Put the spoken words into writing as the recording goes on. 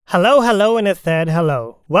Hello, hello, and a third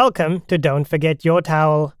hello. Welcome to Don't Forget Your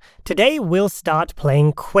Towel. Today we'll start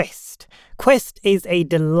playing Quest. Quest is a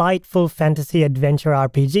delightful fantasy adventure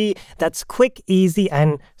RPG that's quick, easy,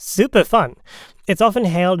 and super fun. It's often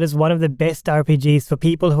hailed as one of the best RPGs for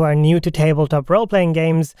people who are new to tabletop role-playing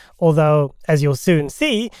games, although, as you'll soon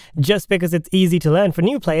see, just because it's easy to learn for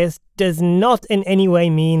new players does not in any way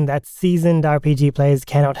mean that seasoned RPG players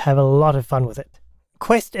cannot have a lot of fun with it.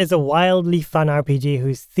 Quest is a wildly fun RPG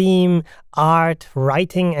whose theme, art,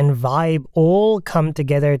 writing, and vibe all come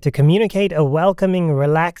together to communicate a welcoming,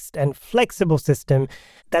 relaxed, and flexible system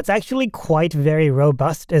that's actually quite very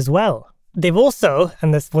robust as well. They've also,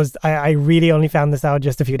 and I really only found this out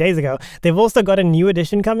just a few days ago, they've also got a new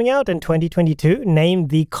edition coming out in 2022 named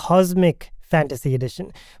the Cosmic Fantasy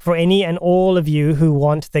Edition for any and all of you who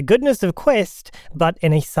want the goodness of Quest, but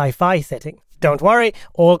in a sci-fi setting. Don't worry,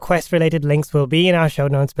 all Quest-related links will be in our show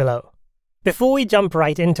notes below. Before we jump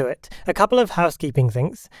right into it, a couple of housekeeping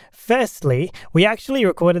things. Firstly, we actually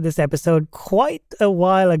recorded this episode quite a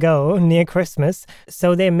while ago, near Christmas,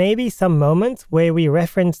 so there may be some moments where we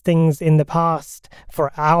reference things in the past,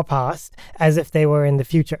 for our past, as if they were in the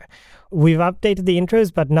future. We've updated the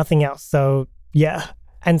intros, but nothing else, so yeah.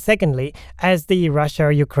 And secondly, as the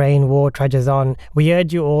Russia-Ukraine war trudges on, we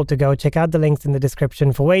urge you all to go check out the links in the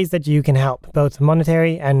description for ways that you can help, both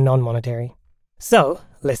monetary and non-monetary. So,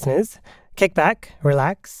 listeners, kick back,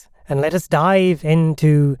 relax, and let us dive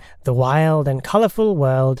into the wild and colorful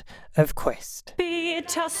world of Quest. Be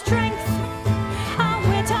it our strength, our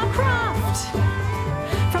wit, our craft,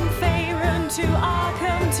 from Faerun to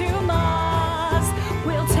Arkham to Mars,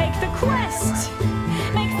 we'll take the quest,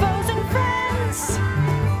 make foes and friends.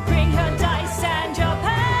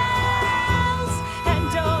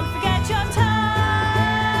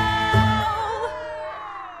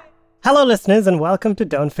 Hello listeners and welcome to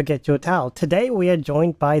Don't Forget Your Towel. Today we are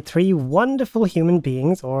joined by three wonderful human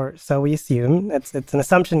beings, or so we assume. It's an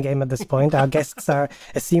assumption game at this point. Our guests are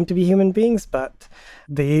assumed to be human beings, but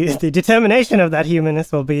the determination of that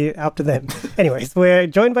humanness will be up to them. Anyways, we're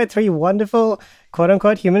joined by three wonderful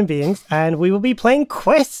quote-unquote human beings, and we will be playing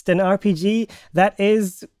Quest, an RPG that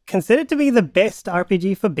is considered to be the best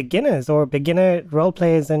RPG for beginners or beginner role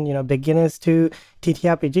players and, beginners to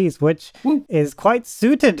TTRPGs, which is quite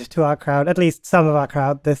suited to our crowd, at least some of our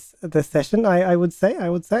crowd this session, I would say.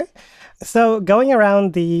 So going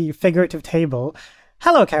around the figurative table,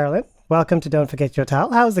 hello, Carolyn. Welcome to Don't Forget Your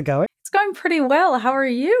Towel. How's it going? It's going pretty well. How are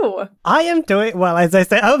you? I am doing well. As I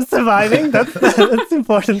say, I'm surviving. That's the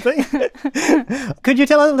important thing. Could you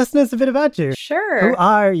tell our listeners a bit about you? Sure. Who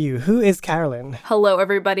are you? Who is Carolyn? Hello,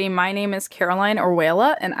 everybody. My name is Caroline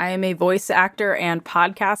Orwella, and I am a voice actor and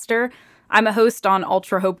podcaster. I'm a host on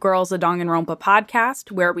Ultra Hope Girls, a Danganronpa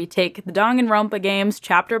podcast, where we take the Danganronpa games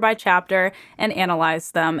chapter by chapter and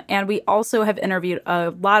analyze them. And we also have interviewed a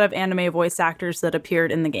lot of anime voice actors that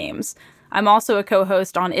appeared in the games. I'm also a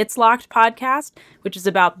co-host on It's Locked podcast, which is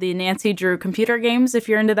about the Nancy Drew computer games, if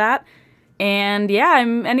you're into that. And yeah,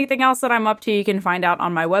 anything else that I'm up to, you can find out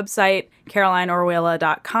on my website,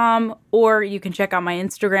 carolineorwella.com, or you can check out my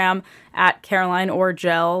Instagram at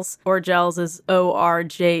CarolineOrgells. Orgells is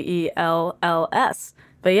ORJELLS.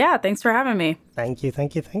 But yeah, thanks for having me. Thank you.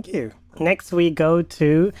 Next we go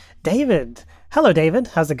to David. Hello, David.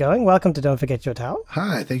 How's it going? Welcome to Don't Forget Your Towel.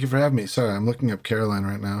 Hi, thank you for having me. Sorry, I'm looking up Caroline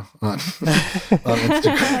right now on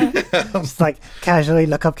Instagram. Just like casually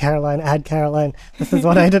look up Caroline, add Caroline. This is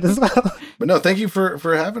what I did as well. But no, thank you for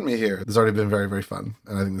having me here. This has already been very, very fun.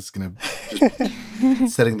 And I think this is going to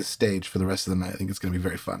setting the stage for the rest of the night. I think it's going to be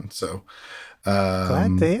very fun. So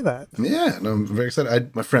glad to hear that. Yeah, no, I'm very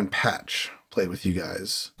excited. My friend Patch played with you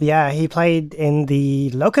guys. Yeah, he played in the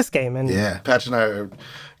Locust game. And yeah, Patch and I are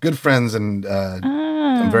good friends, and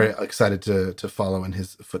I'm very excited to follow in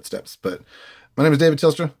his footsteps. But my name is David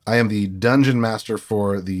Tilstra. I am the Dungeon Master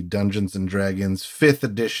for the Dungeons & Dragons 5th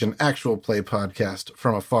edition actual play podcast,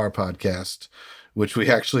 From Afar podcast, which we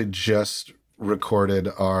actually just recorded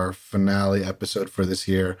our finale episode for this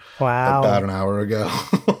year about an hour ago.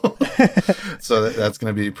 So that's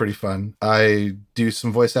going to be pretty fun. I do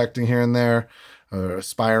some voice acting here and there,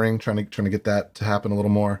 aspiring, trying to get that to happen a little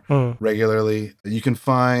more regularly. You can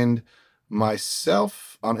find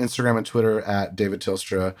myself on Instagram and Twitter at David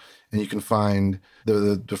Tilstra, and you can find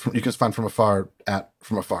From Afar at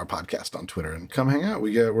From Afar podcast on Twitter, and come hang out.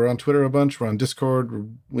 We're on Twitter a bunch. We're on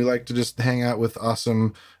Discord. We like to just hang out with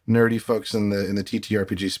awesome nerdy folks in the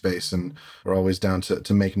TTRPG space, and we're always down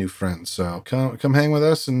to make new friends. So come hang with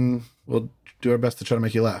us, and we'll do our best to try to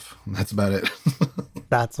make you laugh. That's about it.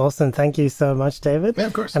 That's awesome. Thank you so much, David. Yeah,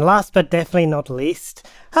 of course. And last but definitely not least,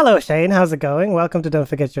 hello, Shane. How's it going? Welcome to Don't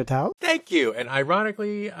Forget Your Towel. Thank you. And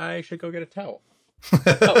ironically, I should go get a towel.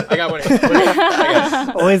 Oh, I got one. We're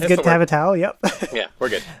good. Always good to have a towel. Yep. Yeah, we're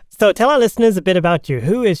good. So tell our listeners a bit about you.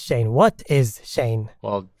 Who is Shane? What is Shane?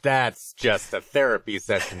 Well, that's just a therapy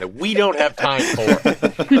session that we don't have time for.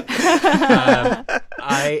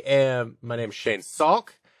 My name's Shane Salk.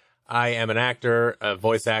 I am an actor, a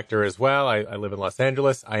voice actor as well. I live in Los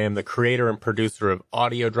Angeles. I am the creator and producer of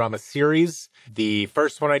audio drama series. The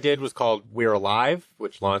first one I did was called We're Alive,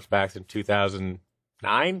 which launched back in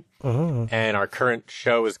 2009. And our current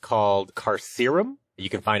show is called Carcerum. You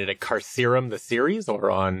can find it at Carcerum, the series, or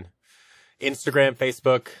on Instagram,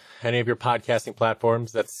 Facebook, any of your podcasting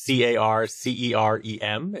platforms. That's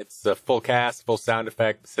CARCEREM. It's a full cast, full sound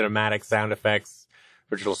effect, cinematic sound effects,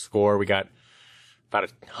 original score. We got about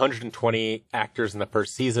 120 actors in the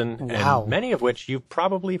first season, Wow. and many of which you've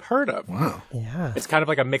probably heard of. Wow. Yeah. It's kind of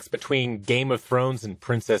like a mix between Game of Thrones and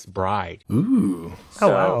Princess Bride. Ooh. Oh,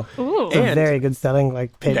 wow. Ooh. It's a And- very good selling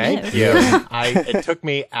pitch. Thank you. It took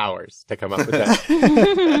me hours to come up with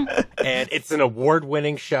that. And it's an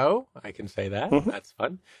award-winning show. I can say that. That's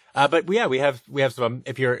fun. But yeah, we have some,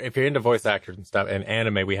 if you're into voice actors and stuff and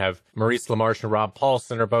anime, we have Maurice LaMarche and Rob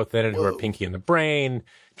Paulson are both in it, who are Pinky and the Brain.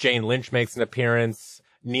 Jane Lynch makes an appearance.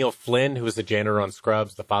 Neil Flynn, who is the janitor on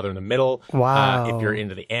Scrubs, the father in the middle. Wow. If you're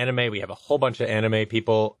into the anime, we have a whole bunch of anime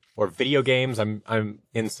people. Or video games. I'm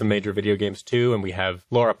in some major video games too. And we have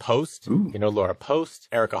Laura Post. You know Laura Post,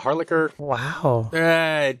 Erica Harlicker. Wow.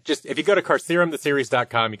 Just if you go to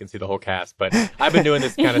carcerumtheseries.com, you can see the whole cast. But I've been doing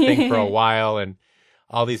this kind of thing for a while, and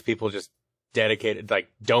all these people just donated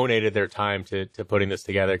their time to putting this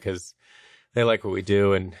together because they like what we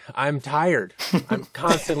do. And I'm tired. I'm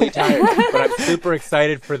constantly tired, but I'm super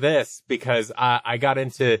excited for this because I got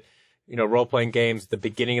into, role-playing games at the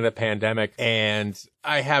beginning of the pandemic, and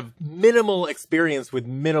I have minimal experience with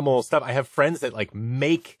minimal stuff. I have friends that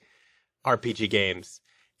make RPG games,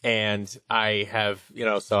 and I have,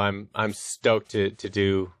 so I'm stoked to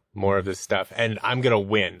do more of this stuff, and I'm gonna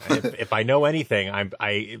win. If I know anything, I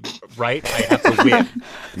have to win.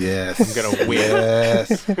 Yes. I'm gonna win.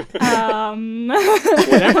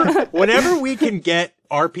 Yes. Whenever we can get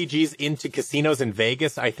RPGs into casinos in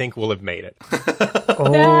Vegas, I think we'll have made it.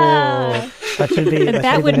 Oh, that should be.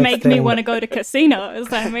 That would make me want to go to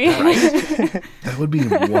casinos. I mean, That would be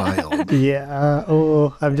wild. Yeah.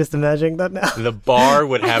 Oh, I'm just imagining that now. The bar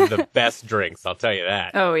would have the best drinks, I'll tell you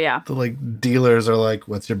that. oh yeah. The dealers are like,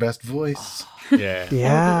 "What's your best voice?" Yeah.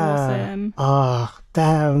 Yeah. Awesome. Oh,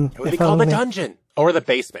 damn. It would be If called the only- dungeon. Or the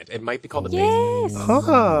basement. It might be called the basement. Yes.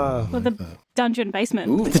 Oh, Or the dungeon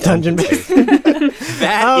basement. the dungeon base.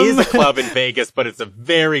 That is a club in Vegas, but it's a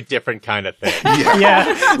very different kind of thing.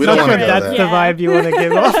 Yeah. We don't Not want sure to go that's there. the vibe you want to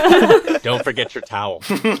give off. Don't forget your towel.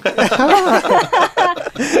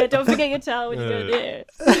 Yeah, don't forget your towel when you go there.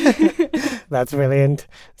 That's brilliant.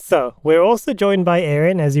 So, we're also joined by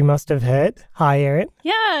Erin, as you must have heard. Hi, Erin.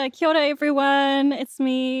 Yeah, kia ora everyone. It's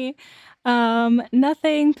me.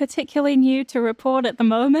 Nothing particularly new to report at the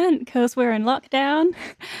moment because we're in lockdown.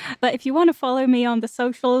 But if you want to follow me on the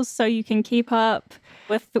socials so you can keep up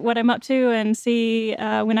with what I'm up to and see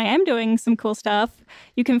when I am doing some cool stuff,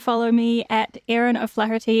 you can follow me at Erin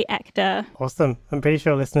O'Flaherty Actor. Awesome. I'm pretty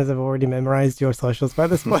sure listeners have already memorized your socials by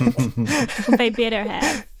this point. They better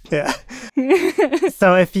have. Yeah.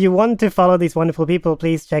 So if you want to follow these wonderful people,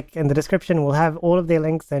 please check in the description. We'll have all of their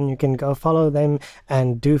links and you can go follow them,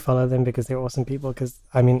 and do follow them because they're awesome people. Because,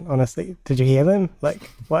 I mean, honestly, did you hear them?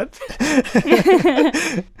 What?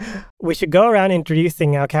 We should go around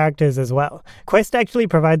introducing our characters as well. Quest actually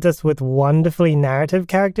provides us with wonderfully narrative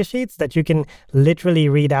character sheets that you can literally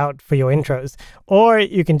read out for your intros. Or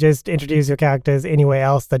you can just introduce your characters any way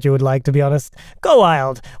else that you would like, to be honest. Go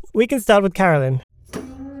wild! We can start with Carolyn.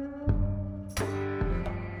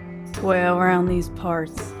 Well, around these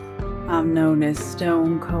parts, I'm known as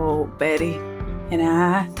Stone Cold Betty.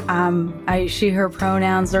 And she, her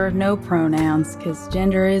pronouns are no pronouns because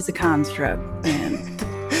gender is a construct. And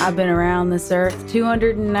I've been around this earth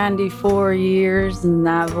 294 years and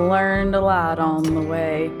I've learned a lot on the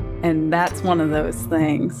way. And that's one of those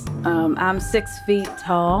things. I'm 6 feet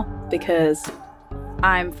tall because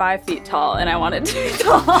I'm 5 feet tall and I wanted to be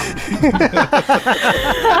tall.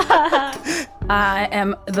 I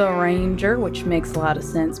am the ranger, which makes a lot of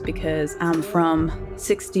sense because I'm from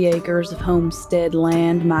 60 acres of homestead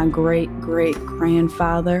land. My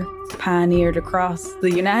great-great-grandfather pioneered across the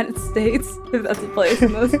United States, if that's a place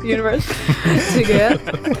in this universe, to get.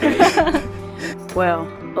 Well,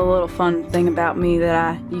 A little fun thing about me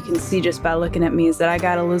that you can see just by looking at me is that I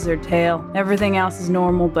got a lizard tail. Everything else is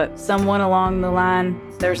normal, but someone along the line,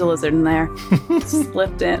 there's a lizard in there.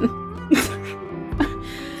 Slipped in.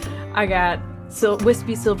 I got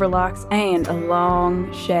wispy silver locks and a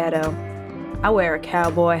long shadow. I wear a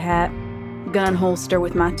cowboy hat, gun holster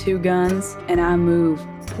with my 2 guns, and I move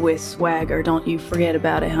with swagger. Don't you forget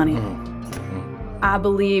about it, honey. I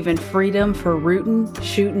believe in freedom for rootin',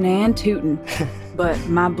 shootin', and tootin'. But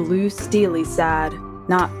my blue steely side,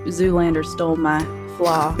 not Zoolander stole my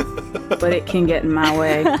flaw, but it can get in my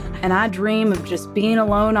way. And I dream of just being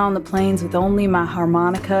alone on the plains with only my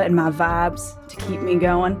harmonica and my vibes to keep me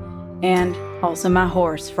going. And also my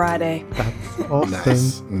horse, Friday. That's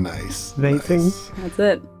awesome. Nice. Amazing. Nice. That's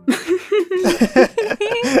it.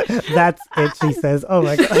 That's it, she says. Oh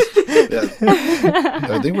my gosh. Yeah.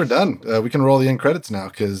 I think we're done. We can roll the end credits now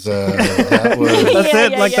because that was. That's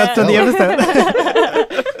it. That's the Yeah.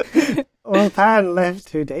 episode. Well, Pan left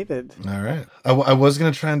to David. All right. I was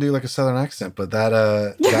gonna try and do like a Southern accent, but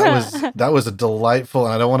that was a delightful,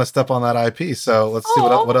 and I don't want to step on that IP. So let's see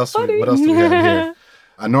what else do we have here.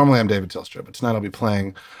 Normally I'm David Telstra, but tonight I'll be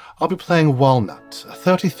playing Walnut, a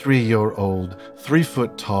 33-year-old,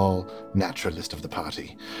 3-foot-tall naturalist of the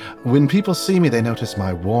party. When people see me, they notice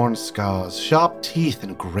my worn scars, sharp teeth,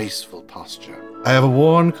 and graceful posture. I have a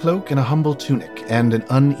worn cloak and a humble tunic, and an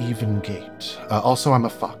uneven gait. Also, I'm a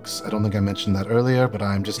fox. I don't think I mentioned that earlier, but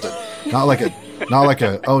I'm just not like a,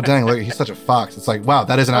 oh dang, look, he's such a fox. It's like, wow,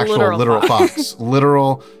 that is an actual literal fox.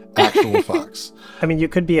 Literal, actual fox. I mean, you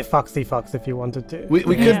could be a foxy fox if you wanted to. We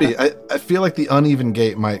could be. I feel like the uneven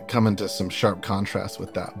gait might come into some sharp contrast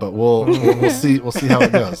with that, but we'll see how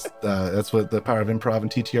it goes. That's what the power of improv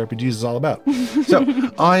and TTRPGs is all about. So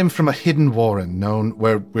I'm from a hidden warren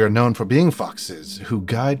where we are known for being foxes who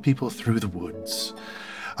guide people through the woods.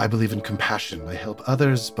 I believe in compassion. I help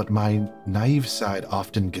others, but my naive side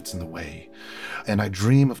often gets in the way, and I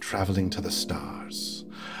dream of traveling to the stars.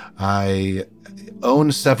 I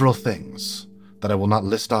own several things that I will not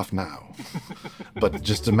list off now, but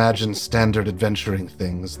just imagine standard adventuring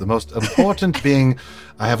things. The most important being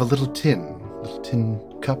I have a little tin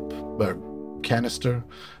cup or canister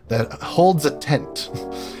that holds a tent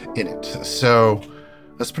in it. So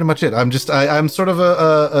that's pretty much it. I'm sort of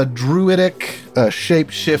a druidic,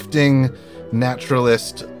 shape-shifting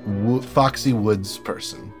naturalist, foxy woods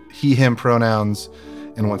person. He, him pronouns,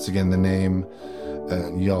 and once again the name,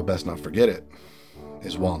 and y'all best not forget it,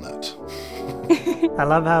 is Walnut. I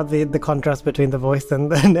love how the contrast between the voice and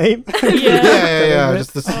the name. Yeah.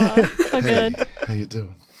 Just this. So good. How you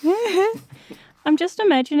doing? I'm just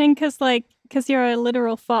imagining because you're a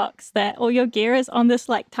literal fox that all your gear is on this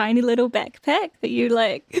like tiny little backpack that you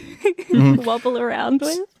like wobble around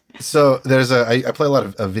with. So there's I play a lot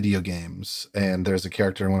of video games, and there's a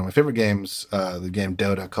character in one of my favorite games, the game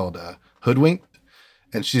Dota, called Hoodwinked,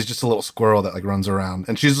 and she's just a little squirrel that like runs around,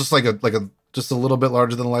 and she's just like a just a little bit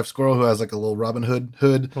larger than life squirrel who has like a little Robin Hood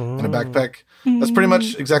and a backpack. That's pretty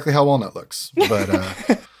much exactly how Walnut looks, but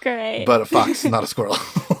Great. But a fox, not a squirrel.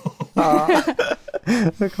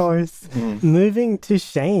 Of course. Moving to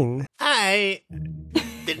Shane. I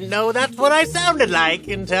didn't know that's what I sounded like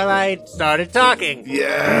until I started talking.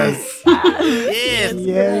 Yes. Yes.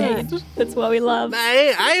 Great. That's what we love.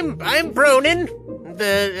 I'm Bronin.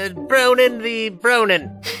 The Bronin.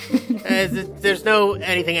 There's no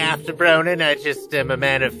anything after Bronin. I just am a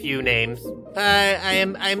man of few names.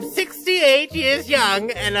 I'm 68 years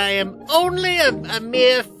young, and I am only a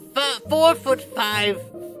mere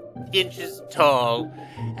 4'5" tall,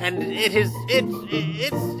 and it's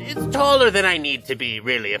taller than I need to be,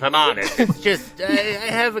 really, if I'm honest. It's just I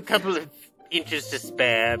have a couple of inches to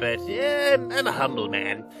spare, but I'm a humble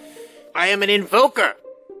man. I am an invoker,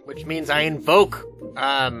 which means I invoke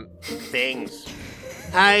things.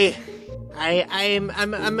 I'm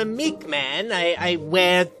a meek man. I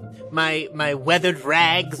wear my weathered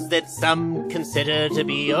rags that some consider to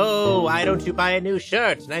be, oh, why don't you buy a new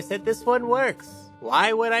shirt? And I said, this one works.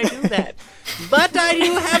 Why would I do that? But I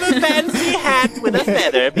do have a fancy hat with a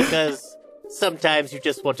feather because sometimes you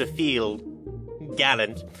just want to feel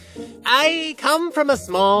gallant. I come from a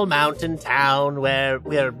small mountain town where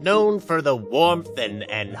we're known for the warmth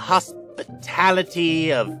and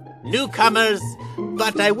hospitality of newcomers,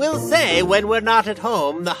 but I will say when we're not at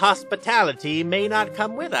home, the hospitality may not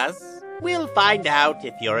come with us. We'll find out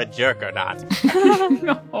if you're a jerk or not.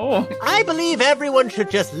 I believe everyone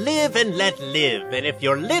should just live and let live, and if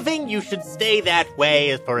you're living, you should stay that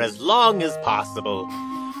way for as long as possible.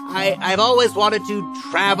 I've always wanted to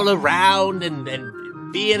travel around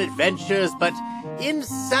and be in adventures, but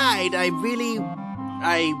inside I really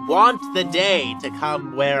I want the day to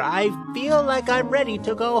come where I feel like I'm ready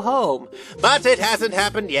to go home. But it hasn't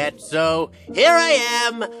happened yet, so here I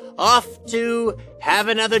am, off to have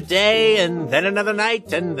another day, and then another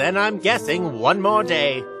night, and then I'm guessing one more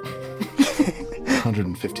day.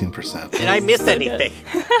 115%. Did I miss anything?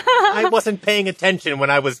 I wasn't paying attention when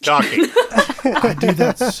I was talking. I do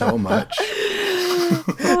that so much.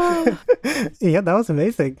 Yeah, that was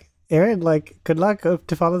amazing. Aaron, good luck. Hope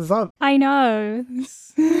to follow this up. I know.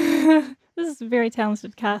 This is a very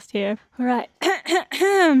talented cast here. All right.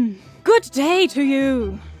 Good day to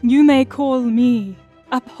you. You may call me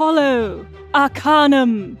Apollo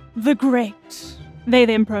Arcanum the Great. They,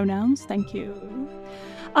 them pronouns, thank you.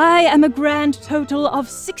 I am a grand total of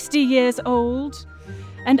 60 years old,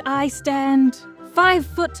 and I stand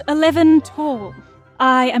 5'11" tall.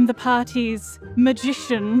 I am the party's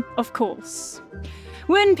magician, of course.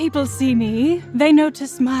 When people see me, they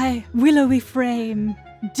notice my willowy frame,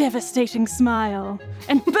 devastating smile,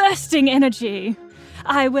 and bursting energy.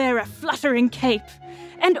 I wear a fluttering cape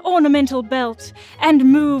and ornamental belt and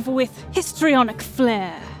move with histrionic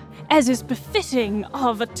flair, as is befitting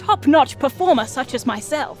of a top-notch performer such as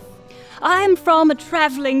myself. I'm from a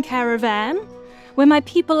traveling caravan where my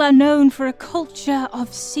people are known for a culture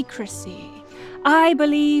of secrecy. I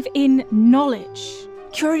believe in knowledge,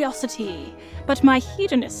 curiosity, but my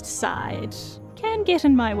hedonist side can get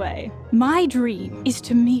in my way. My dream is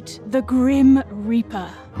to meet the Grim Reaper,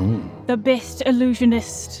 the best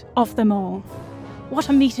illusionist of them all. What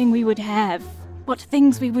a meeting we would have, what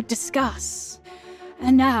things we would discuss.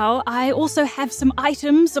 And now I also have some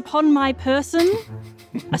items upon my person.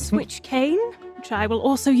 A switch cane, which I will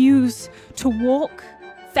also use to walk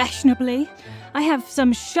fashionably. I have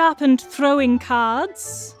some sharpened throwing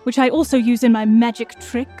cards, which I also use in my magic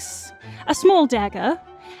tricks. A small dagger,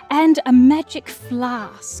 and a magic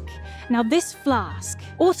flask. Now this flask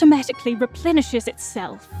automatically replenishes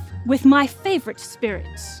itself with my favorite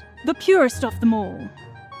spirit, the purest of them all,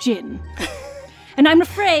 gin. And I'm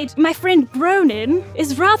afraid my friend Bronin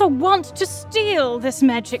is rather wont to steal this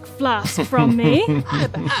magic flask from me.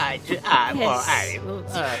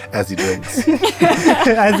 As he drinks.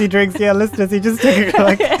 As he drinks, yeah, listeners, he just took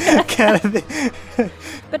a can of it.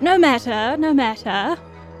 But no matter.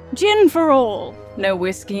 Gin for all. No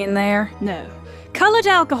whiskey in there, No. Colored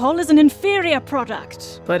alcohol is an inferior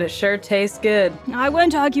product. but it sure tastes good. I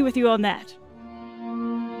won't argue with you on that.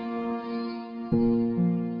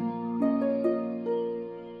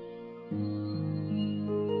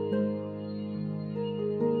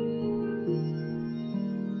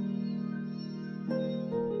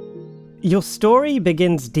 Your story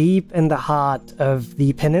begins deep in the heart of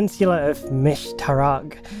the peninsula of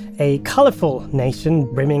Mishtarag, a colorful nation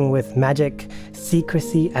brimming with magic,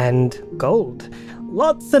 secrecy, and gold.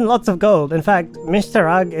 Lots and lots of gold. In fact,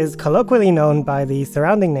 Mishtarag is colloquially known by the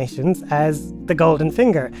surrounding nations as the Golden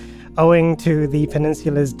Finger, owing to the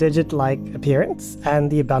peninsula's digit-like appearance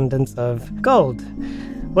and the abundance of gold.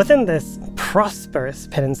 Within this prosperous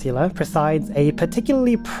peninsula presides a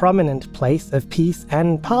particularly prominent place of peace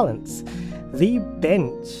and parlance, the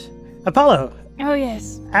Bench. Apollo, Oh,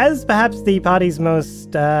 yes. as perhaps the party's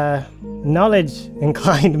most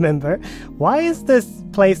knowledge-inclined member, why is this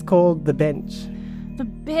place called the Bench? The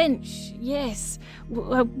bench, yes.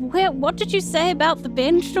 What did you say about the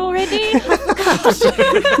bench already?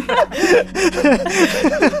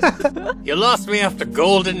 You lost me after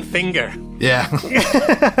Golden Finger. Yeah.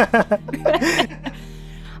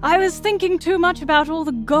 I was thinking too much about all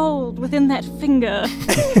the gold within that finger.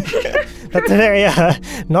 That's very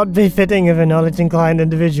not befitting of a knowledge-inclined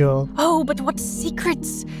individual. Oh, but what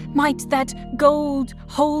secrets might that gold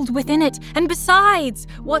hold within it? And besides,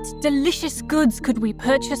 what delicious goods could we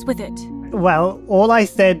purchase with it? Well, all I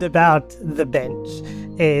said about the Bench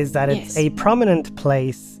is that it's Yes. a prominent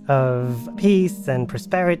place of peace and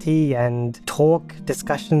prosperity and talk,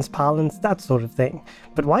 discussions, parlance, that sort of thing.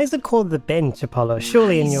 But why is it called the Bench, Apollo?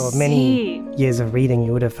 Surely in your many years of reading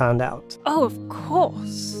you would have found out. Oh, of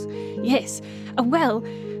course. Yes. Well,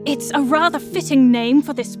 it's a rather fitting name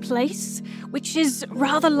for this place, which is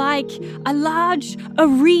rather like a large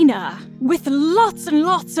arena with lots and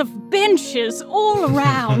lots of benches all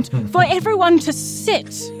around for everyone to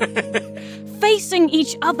sit, facing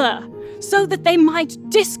each other, so that they might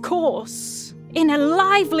discourse in a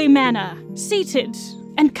lively manner, seated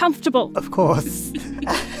and comfortable. Of course.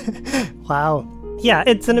 Wow. Yeah,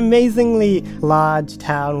 it's an amazingly large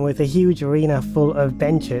town with a huge arena full of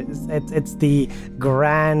benches. It's the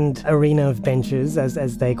grand arena of benches,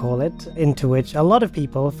 as they call it, into which a lot of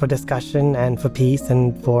people, for discussion and for peace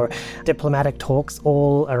and for diplomatic talks,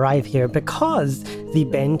 all arrive here because the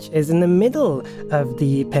bench is in the middle of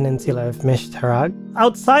the peninsula of Mishtarag.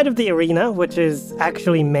 Outside of the arena, which is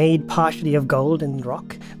actually made partially of gold and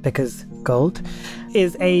rock, because gold,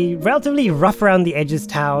 is a relatively rough around the edges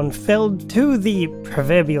town filled to the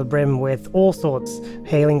proverbial brim with all sorts,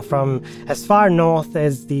 hailing from as far north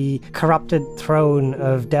as the corrupted throne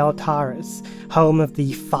of Deltaris, home of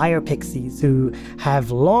the fire pixies who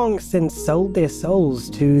have long since sold their souls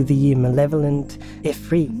to the malevolent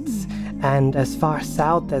Ifrits, and as far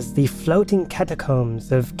south as the floating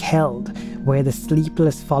catacombs of Keld, where the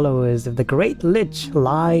sleepless followers of the Great Lich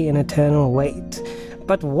lie in eternal wait.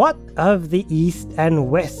 But what of the east and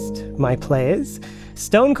west, my players?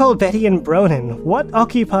 Stone Cold Betty and Bronin, what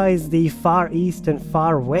occupies the far east and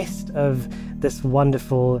far west of this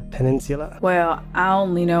wonderful peninsula? Well, I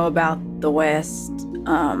only know about the west.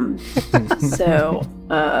 So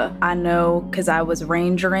I know, because I was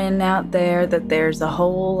rangering out there, that there's a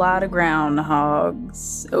whole lot of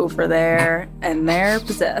groundhogs over there, and they're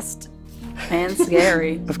possessed. And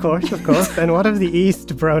scary. Of course. And what of the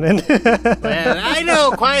east, Bronin? Well, I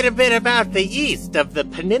know quite a bit about the east of the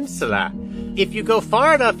peninsula. If you go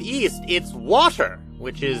far enough east, it's water,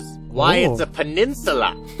 which is why it's a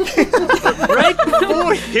peninsula. But right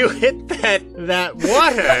before you hit that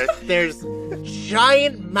water, there's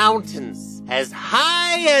giant mountains as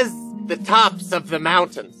high as the tops of the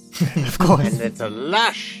mountains. Of course. And it's a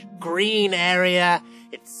lush green area.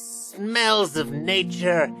 It smells of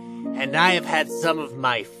nature. And I have had some of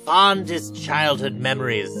my fondest childhood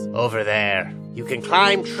memories over there. You can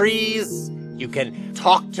climb trees, you can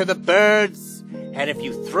talk to the birds, and if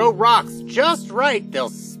you throw rocks just right, they'll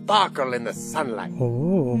sparkle in the sunlight.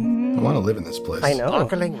 Ooh. I want to live in this place. I know.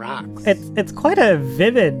 Sparkling rocks. It's quite a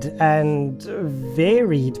vivid and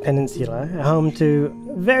varied peninsula, home to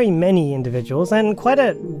very many individuals, and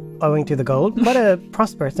owing to the gold, quite a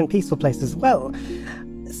prosperous and peaceful place as well.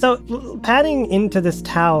 So, panning into this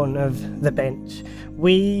town of the bench,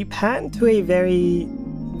 we pan to a very,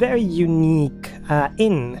 very unique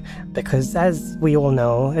inn, because as we all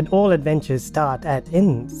know, all adventures start at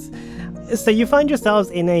inns. So you find yourselves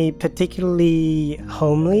in a particularly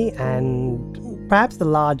homely and perhaps the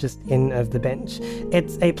largest inn of the bench.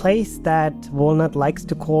 It's a place that Walnut likes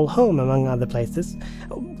to call home, among other places.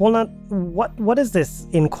 Walnut, what is this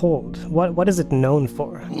inn called? What is it known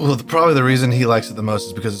for? Well, probably the reason he likes it the most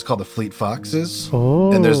is because it's called the Fleet Foxes.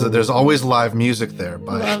 Oh. And there's always live music there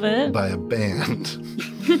Love it. by a band.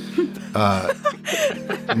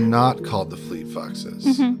 Not called the Fleet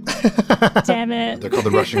Foxes. Damn it. They're called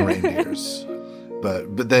the Rushing Reindeers.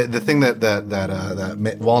 But the thing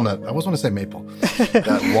that Walnut, I always want to say Maple,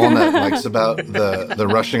 that Walnut likes about the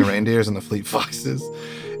Rushing Reindeers and the Fleet Foxes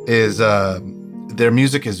is their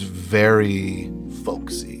music is very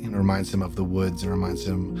folksy. It reminds him of the woods. It reminds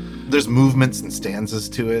him, there's movements and stanzas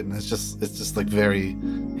to it, and it's just like very,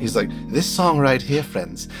 he's like, this song right here,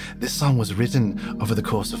 friends, this song was written over the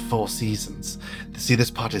course of 4 seasons. See,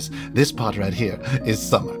 this part right here is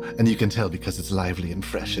summer, and you can tell because it's lively and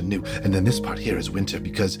fresh and new. And then this part here is winter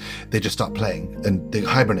because they just stop playing and they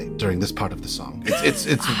hibernate during this part of the song. It's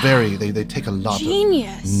very, they take a lot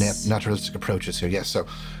Genius. of naturalistic approaches here. Yes, so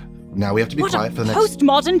now we have to be quiet for the next.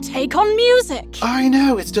 Postmodern take on music. I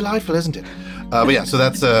know, it's delightful, isn't it? But yeah, so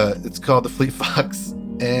that's it's called the Fleet Fox,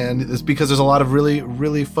 and it's because there's a lot of really,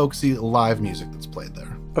 really folksy live music that's played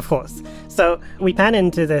there. Of course. So we pan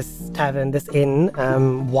into this tavern, this inn,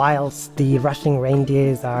 whilst the Rushing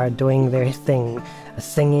Reindeers are doing their thing,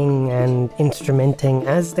 singing and instrumenting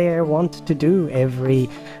as they're wont to do every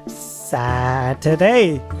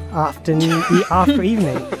Saturday after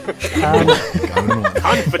evening.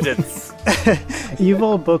 Confidence. You've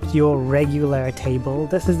all booked your regular table.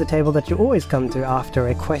 This is the table that you always come to after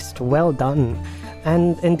a quest well done.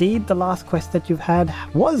 And indeed, the last quest that you've had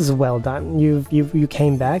was well done. You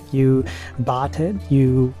came back, you bartered,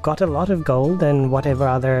 you got a lot of gold and whatever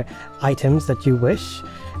other items that you wish.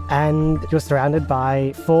 And you're surrounded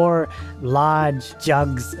by 4 large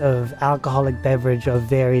jugs of alcoholic beverage of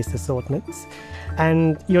various assortments.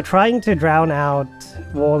 And you're trying to drown out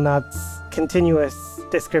Walnut's continuous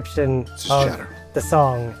description of Shatter. the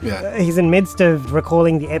song. Yeah. He's in midst of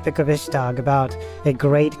recalling the Epic of Ishtar about a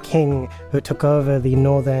great king who took over the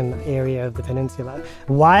northern area of the peninsula,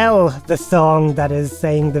 while the song that is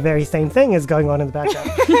saying the very same thing is going on in the background.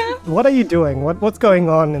 What are you doing? What's going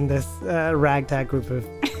on in this ragtag group of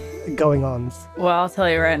going-ons? Well, I'll tell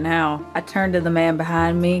you right now. I turned to the man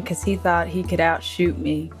behind me because he thought he could outshoot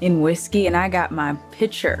me in whiskey, and I got my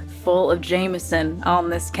pitcher full of Jameson on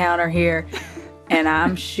this counter here, and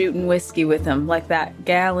I'm shooting whiskey with him like that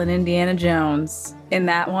gal in Indiana Jones in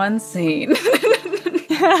that one scene.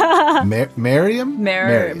 Miriam?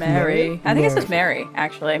 Mary. I think it's just Mary,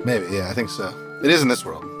 actually. Maybe, yeah, I think so. It is in this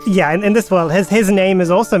world. Yeah, in this world, his name is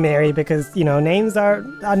also Mary because, names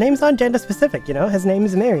aren't gender specific, His name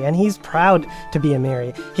is Mary, and he's proud to be a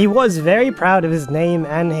Mary. He was very proud of his name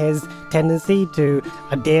and his tendency to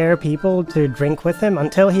dare people to drink with him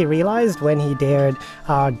until he realized when he dared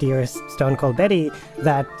our dearest Stone Cold Betty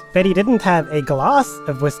that Betty didn't have a glass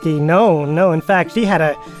of whiskey. No, in fact, she had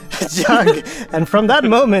a jug. And from that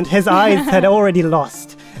moment, his eyes had already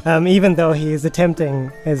lost. Even though he is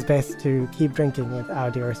attempting his best to keep drinking with our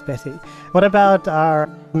dearest Betty. What about our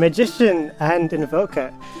magician and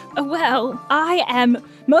invoker? Well, I am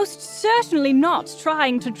most certainly not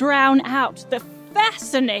trying to drown out the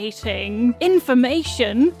fascinating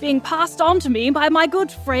information being passed on to me by my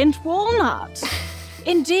good friend Walnut.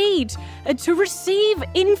 Indeed, to receive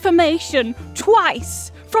information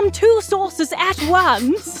twice from two sources at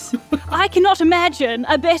once, I cannot imagine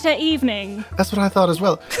a better evening. That's what I thought as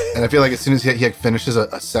well. And I feel like as soon as he finishes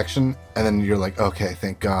a section, and then you're like, okay,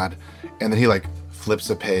 thank God. And then he flips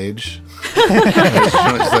a page.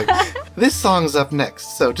 And it's like, this song's up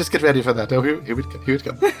next, so just get ready for that. Oh, here it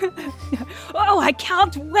comes. Oh, I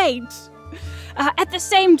can't wait. At the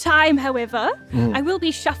same time, however, I will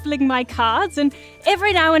be shuffling my cards, and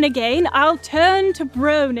every now and again, I'll turn to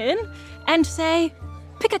Bronin and say,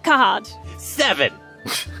 pick a card. 7.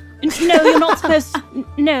 No, you're not supposed to.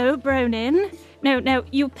 No, Bronin. No,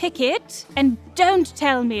 you pick it, and don't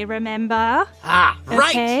tell me, remember? Ah, right.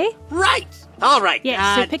 Okay. Right. All right.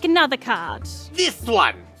 Yes, so pick another card. This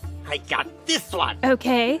one. I got this one.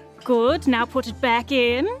 Okay, good. Now put it back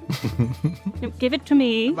in. No, give it to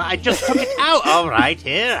me. I just took it out. All right,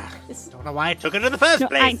 here. Don't know why I took it in the first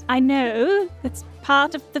place. I know. That's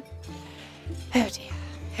part of the... Oh, dear.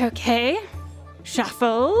 Okay.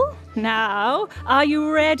 Shuffle. Now, are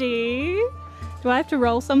you ready? Do I have to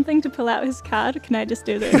roll something to pull out his card, or can I just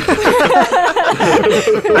do this?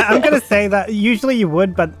 I'm going to say that usually you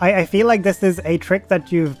would, but I feel like this is a trick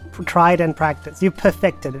that you've tried and practiced. You've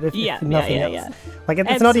perfected it, if nothing else. Yeah.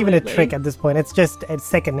 It's not even a trick at this point. It's just it's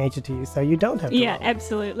second nature to you, so you don't have to roll.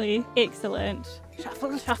 Absolutely. Excellent.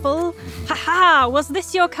 Shuffle. Ha-ha! Was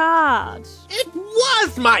this your card? It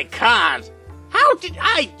was my card! How did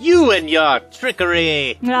you and your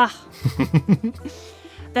trickery? Ah.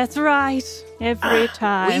 That's right. Every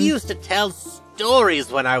time. We used to tell stories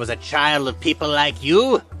when I was a child of people like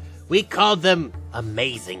you. We called them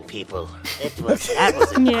amazing people. That was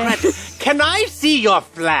incredible. Yes. Can I see your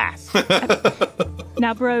flask?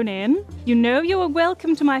 Now, Bronin, you are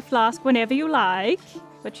welcome to my flask whenever you like,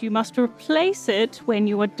 but you must replace it when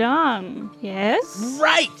you are done. Yes?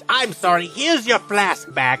 Right. I'm sorry. Here's your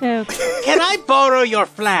flask back. Okay. Can I borrow your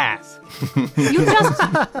flask? You just...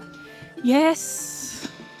 Yes.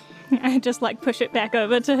 I just push it back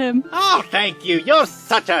over to him. Oh, thank you. You're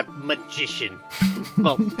such a magician.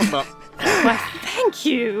 Well, Why, thank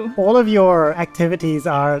you. All of your activities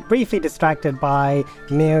are briefly distracted by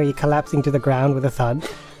Mary collapsing to the ground with a thud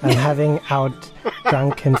and having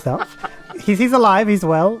out-drunk himself. He's alive, he's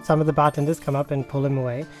well. Some of the bartenders come up and pull him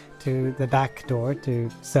away to the back door to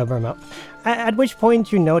sober him up. At which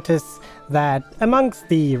point you notice that amongst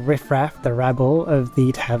the riffraff, the rabble of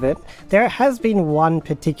the tavern, there has been one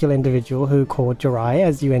particular individual who caught your eye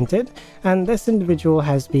as you entered, and this individual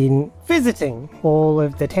has been visiting all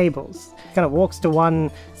of the tables. Kind of walks to one,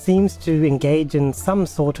 seems to engage in some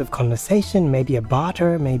sort of conversation, maybe a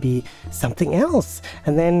barter, maybe something else,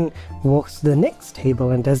 and then walks to the next table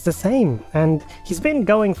and does the same. And he's been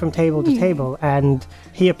going from table to table, and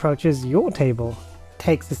he approaches your table,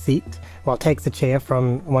 takes a chair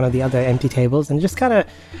from one of the other empty tables, and just kind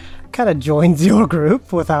of joins your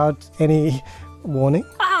group without any warning.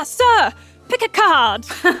 Ah, sir, pick a card.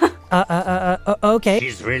 Okay.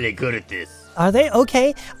 she's really good at this. Are they?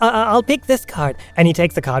 Okay. I'll pick this card. And he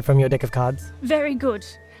takes the card from your deck of cards. Very good.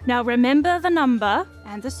 Now remember the number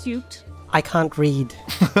and the suit. I can't read.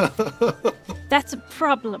 That's a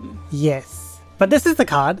problem. Yes. But this is the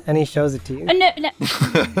card, and he shows it to you. No.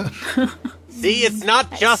 See, it's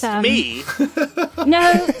not just me.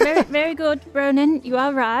 No, very good, Bronin. You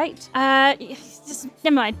are right. Just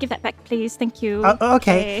never mind. Give that back, please. Thank you.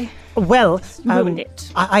 Okay. Well, ruined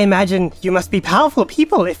it. I imagine you must be powerful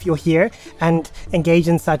people if you're here and engage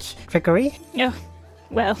in such trickery. Oh,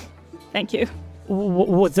 well, thank you.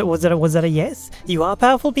 Was it a yes? You are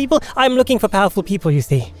powerful people? I'm looking for powerful people, you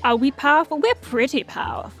see. Are we powerful? We're pretty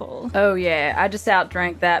powerful. Oh yeah, I just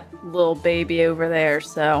outdrank that little baby over there,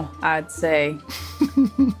 so I'd say.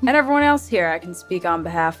 And everyone else here I can speak on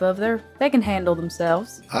behalf of. They can handle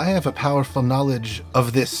themselves. I have a powerful knowledge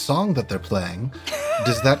of this song that they're playing.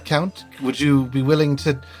 Does that count? Would you be willing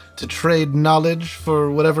to trade knowledge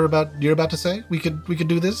for whatever you're about to say? We could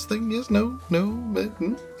do this thing? Yes? No? No?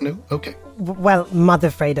 Okay. Well, Mother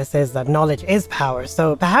Freda says that knowledge is power,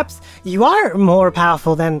 so perhaps you are more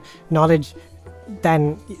powerful than knowledge.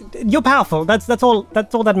 You're powerful. That's all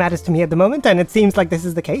that matters to me at the moment, and it seems like this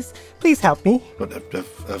is the case. Please help me. But of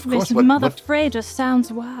course. This Mother Freda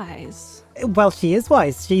sounds wise. Well, she is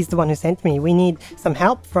wise. She's the one who sent me. We need some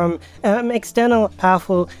help from external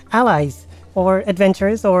powerful allies, or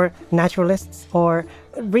adventurers, or naturalists, or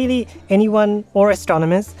really anyone, or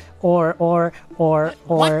astronomers, or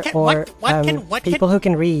people who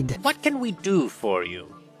can read. What can we do for you?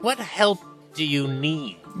 What help do you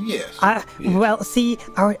need? Yes. Well, see,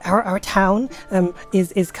 our town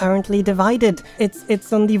is currently divided.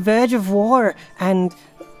 It's on the verge of war, and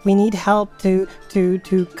we need help to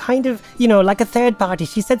kind of, like a third party.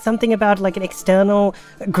 She said something about like an external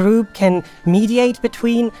group can mediate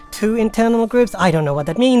between two internal groups. I don't know what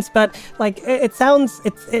that means, but like it sounds,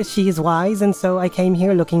 she is wise, and so I came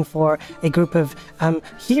here looking for a group of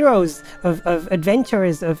heroes, of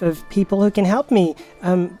adventurers, of people who can help me.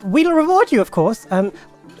 We'll reward you, of course.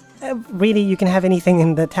 Really, you can have anything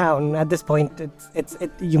in the town at this point.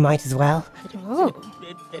 You might as well.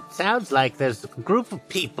 It sounds like there's a group of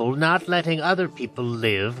people not letting other people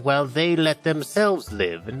live while they let themselves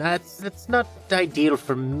live, and that's not ideal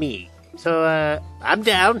for me. So, I'm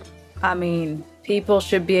down. I mean, people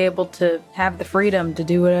should be able to have the freedom to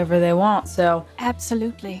do whatever they want, so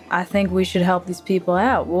Absolutely. I think we should help these people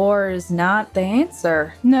out. War is not the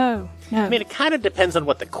answer. No. I mean, it kind of depends on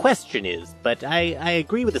what the question is, but I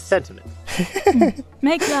agree with the sentiment.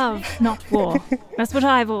 Make love, not war. That's what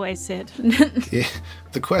I've always said. Yeah.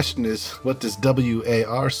 The question is, what does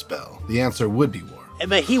WAR spell? The answer would be war.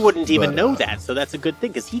 But he wouldn't even But, know that, so that's a good thing,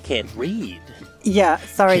 because he can't read. Yeah,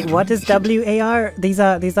 sorry. What is WAR? These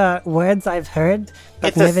are words I've heard, but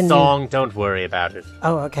It's never a knew. song, don't worry about it.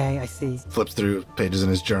 Oh, okay, I see. Flips through pages in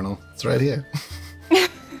his journal. It's right here.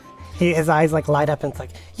 His eyes like light up, and it's like,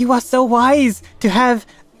 you are so wise to have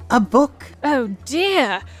a book. Oh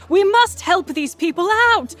dear, we must help these people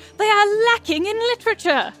out. They are lacking in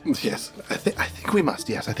literature. Yes, I think we must.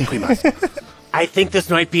 Yes, I think we must. I think this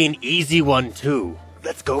might be an easy one, too.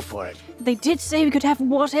 Let's go for it. They did say we could have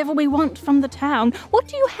whatever we want from the town. What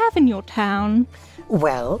do you have in your town?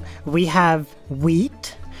 Well, we have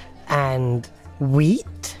wheat and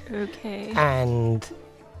wheat Okay. and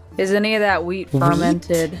Is any of that wheat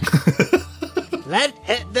fermented? Let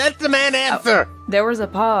the man answer. There was a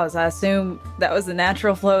pause. I assume that was the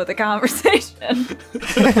natural flow of the conversation.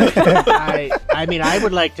 I mean, I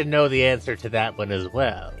would like to know the answer to that one as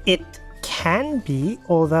well. it can be,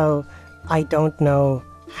 although I don't know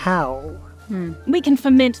how. We can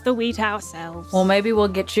ferment the wheat ourselves. Well, maybe we'll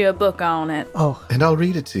get you a book on it. Oh, And I'll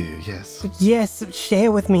read it to you, yes. yes,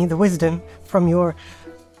 share with me the wisdom from your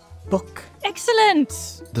book.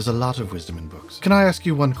 Excellent. There's a lot of wisdom in books. Can I ask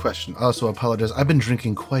you one question? Also, apologize. I've been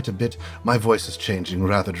drinking quite a bit. My voice is changing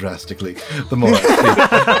rather drastically the more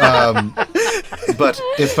I speak. But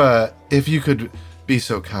if you could be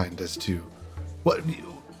so kind as to... What?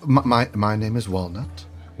 My name is Walnut.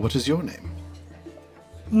 What is your name?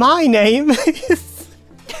 My name is...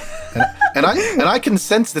 And I can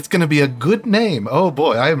sense that's going to be a good name. Oh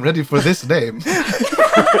boy, I am ready for this name.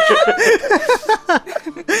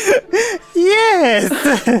 Yes!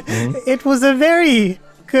 It was a very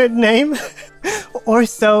good name. Or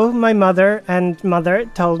so my mother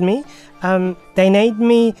told me. They named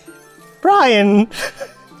me Brian.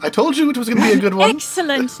 I told you it was going to be a good one.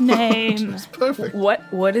 Excellent name. It's perfect.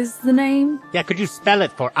 What is the name? Yeah, could you spell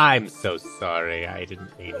it for I'm so sorry, I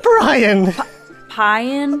didn't mean it. Brian.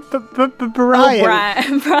 Payan? Brian.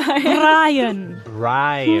 Brian. Brian.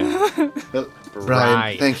 Brian. Well, Brian,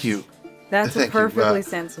 Right. thank you. That's a Thank you, perfectly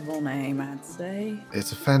sensible name, I'd say.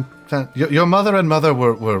 It's a your mother and mother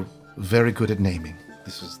were very good at naming.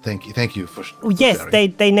 This was thank you for Yes,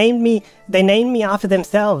 sharing. they named me after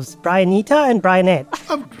themselves. Brianita and Brianette.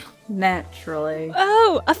 Naturally.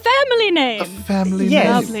 Oh, a family name. A family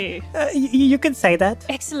Yes. name. Lovely. You could say that.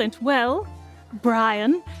 Excellent. Well,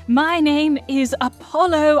 Brian, my name is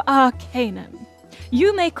Apollo Arcanum.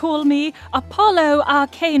 You may call me Apollo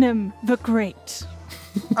Arcanum the Great.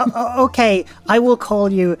 Okay, I will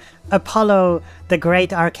call you Apollo the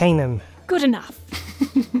Great Arcanum. Good enough.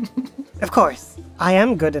 Of course. I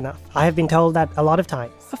am good enough. I have been told that a lot of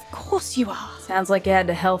times. Of course you are. Sounds like you had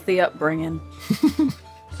a healthy upbringing.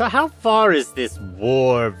 So how far is this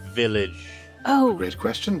war village? Oh, Great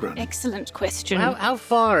question, Brun. excellent question. How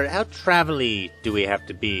far, how travel-y do we have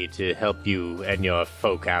to be to help you and your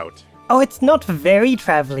folk out? Oh, it's not very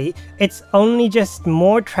travel-y. It's only just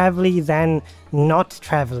more travel-y than not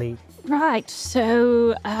travel-y. Right,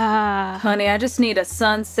 so, Honey, I just need a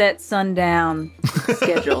sunset, sundown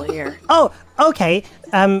schedule here. Oh, okay.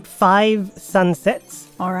 5 sunsets,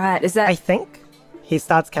 All right. Is I that think. He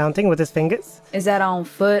starts counting with his fingers. on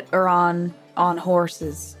foot or on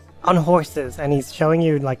horses? On horses, and he's showing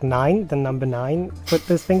you like 9, the number 9 with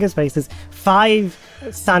his fingers, but he says 5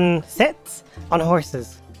 sunsets on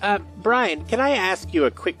horses. Brian, can I ask you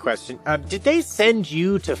a quick question? Did they send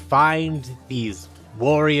you to find these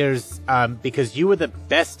warriors, because you were the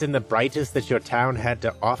best and the brightest that your town had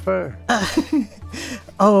to offer?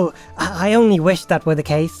 Oh, I only wish that were the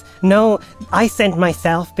case. No, I sent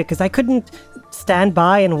myself because I couldn't stand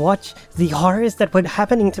by and watch the horrors that were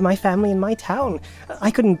happening to my family in my town. I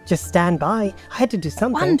couldn't just stand by. I had to do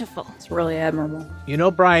something. wonderful. It's really admirable. You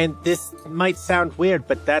know, Brian, this might sound weird,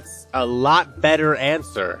 but that's a lot better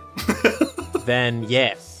answer than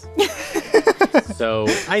yes. So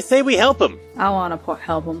I say we help him. I want to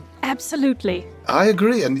help him. Absolutely. I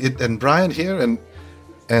agree, and Brian here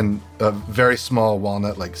and a very small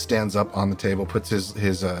walnut like stands up on the table, puts his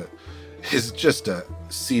just a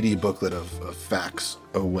seedy booklet of facts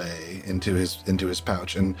away into his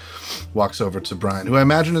pouch, and walks over to Brian, who I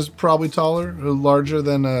imagine is probably taller or larger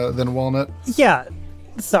than Walnut. Yeah.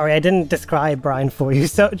 Sorry, I didn't describe Brian for you.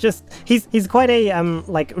 So just he's quite a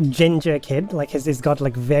like ginger kid. Like he's got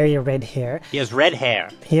like very red hair. He has red hair.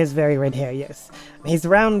 He has very red hair, yes. He's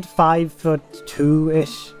around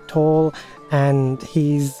 5'2" tall, and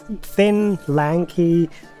he's thin, lanky,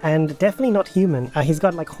 and definitely not human. He's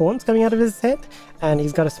got like horns coming out of his head, and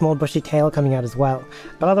he's got a small bushy tail coming out as well.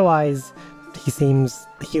 But otherwise, he seems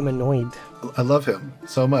humanoid. I love him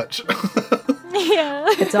so much. Yeah.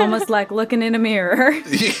 It's almost like looking in a mirror.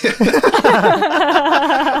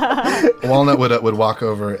 Walnut would walk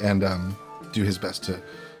over and do his best to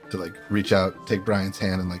like reach out, take Brian's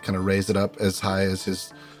hand, and like kind of raise it up as high as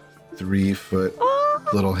his 3-foot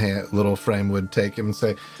little frame would take him, and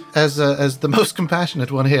say, as the most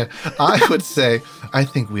compassionate one here, I would say, I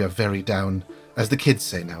think we are very down. As the kids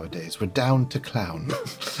say nowadays, we're down to clown,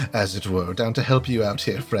 as it were, down to help you out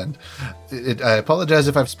here, friend. I apologize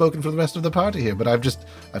if I've spoken for the rest of the party here, but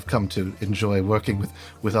I've come to enjoy working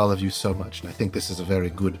with all of you so much, and I think this is a very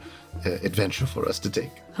good adventure for us to take.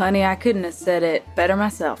 Honey, I couldn't have said it better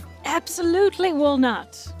myself. Absolutely,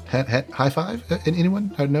 Walnut. High five?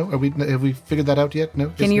 Anyone? No? Have we figured that out yet? No.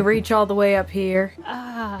 Can you reach all the way up here?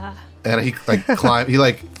 And he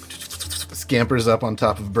like scampers up on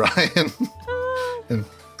top of Brian. And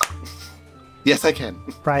yes, I can.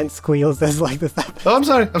 Brian squeals as like this. Oh, I'm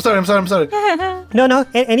sorry. No,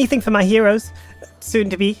 anything for my heroes.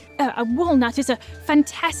 Soon to be. Walnut is a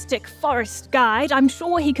fantastic forest guide. I'm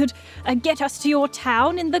sure he could get us to your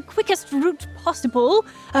town in the quickest route possible.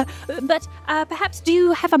 But perhaps do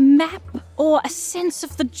you have a map or a sense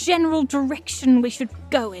of the general direction we should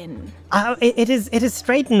go in? It is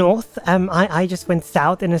straight north. I just went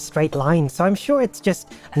south in a straight line, so I'm sure it's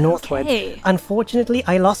just northward. Okay. Unfortunately,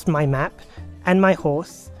 I lost my map, and my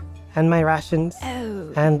horse, and my rations,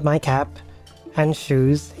 and my cap, and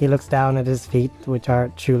shoes. He looks down at his feet, which are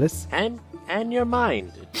shoeless. And your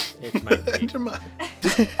mind. It might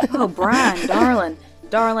be. Oh, Brian,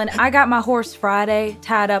 darling, I got my horse Friday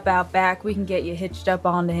tied up out back. We can get you hitched up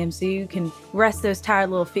onto him so you can rest those tired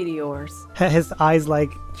little feet of yours. His eyes like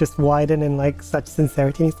just widen in like such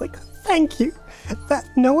sincerity. And he's like, "Thank you. That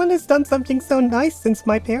no one has done something so nice since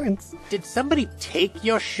my parents." Did somebody take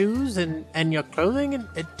your shoes and your clothing? And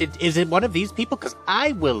is it one of these people? Because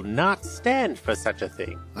I will not stand for such a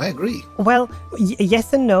thing. I agree. Well,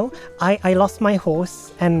 yes and no. I lost my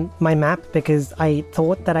horse and my map because I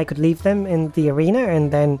thought that I could leave them in the arena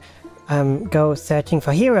and then go searching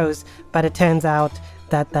for heroes. But it turns out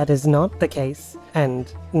that is not the case.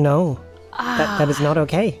 And no. That is not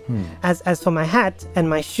okay. As for my hat and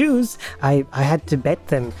my shoes, I had to bet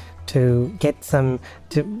them to get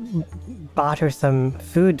to barter some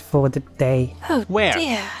food for the day. Oh, Where?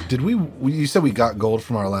 dear. Did you said we got gold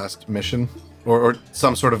from our last mission? Or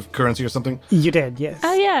some sort of currency or something? You did, yes.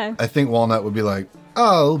 Oh, yeah. I think Walnut would be like,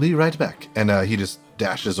 I'll be right back. And he just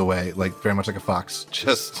dashes away, like very much like a fox,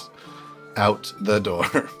 just out the door.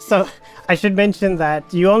 So I should mention that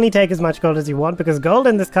you only take as much gold as you want because gold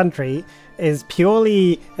in this country is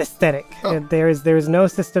purely aesthetic. There is no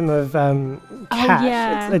system of cash.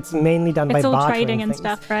 yeah. It's mainly done by It's all bartering trading and things.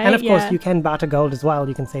 stuff, right? And of course, Yeah. you can barter gold as well.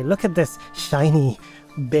 You can say, look at this shiny,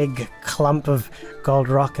 big clump of gold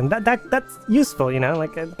rock, and that's useful,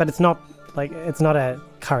 like. But it's not a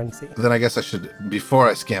currency. Then I guess I should, before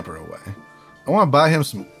I scamper away, I want to buy him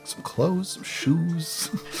some clothes, some shoes,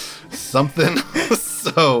 something.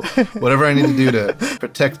 So whatever I need to do to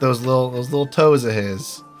protect those little toes of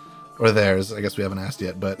his or theirs. I guess we haven't asked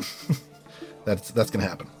yet, but that's gonna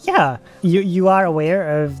happen. Yeah, you are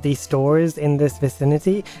aware of the stores in this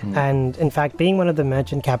vicinity, and in fact, being one of the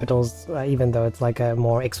merchant capitals, even though it's like a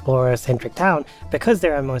more explorer-centric town, because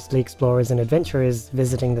there are mostly explorers and adventurers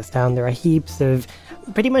visiting this town, there are heaps of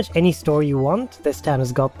pretty much any store you want. This town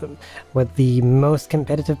has got them, with the most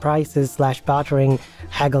competitive prices / bartering,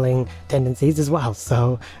 haggling tendencies as well.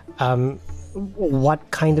 So, what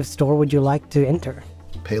kind of store would you like to enter?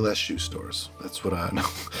 Payless shoe stores. That's what I know.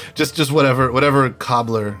 just whatever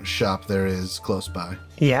cobbler shop there is close by.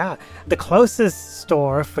 Yeah, the closest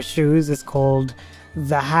store for shoes is called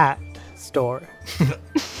the Hat Store.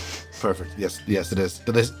 Perfect. Yes, it is.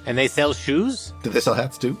 And they sell shoes? Do they sell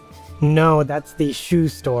hats too? No, that's the shoe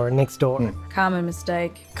store next door. Common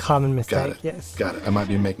mistake. Common Got mistake, it. yes. Got it. I might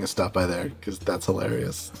be making a stop by there because that's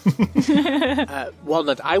hilarious.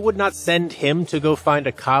 Walnut, I would not send him to go find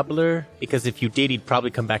a cobbler, because if you did, he'd probably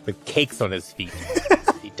come back with cakes on his feet.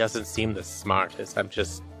 He doesn't seem the smartest.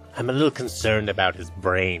 I'm a little concerned about his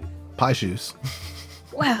brain. Pie shoes.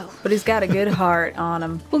 Well, But he's got a good heart on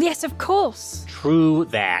him. well, yes, of course. True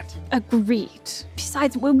that. Agreed.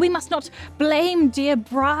 Besides, we must not blame dear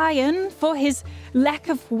Brian for his lack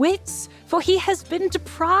of wits, for he has been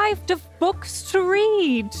deprived of books to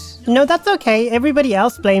read. No, that's okay. Everybody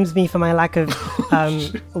else blames me for my lack of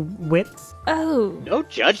wits. Oh, No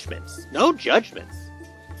judgments. No judgments.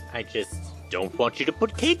 I just don't want you to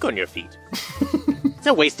put cake on your feet. It's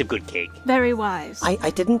a waste of good cake. very wise. I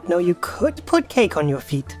didn't know you could put cake on your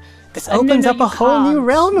feet. This No, opens no, up a you whole new can't.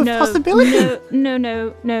 realm of No, possibility.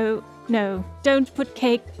 No. Don't put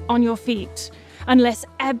cake on your feet unless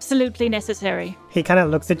absolutely necessary. He kind of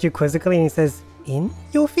looks at you quizzically and he says, in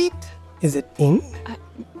your feet? Is it in?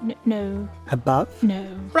 No. Above? No.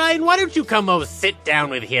 Brian, why don't you come over, sit down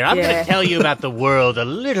with here? I'm going Yeah. to tell you about the world a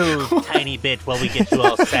little tiny bit while we get you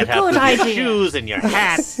all set up Good with your idea. shoes and your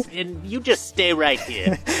hats, and you just stay right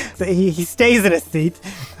here. So he stays in his seat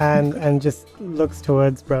and just looks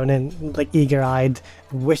towards Bronin, like eager-eyed,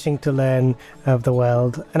 wishing to learn of the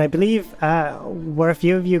world. And I believe, were a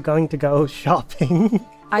few of you going to go shopping?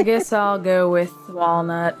 I guess I'll go with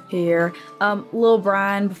Walnut here. Lil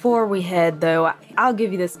Brian, before we head though, I'll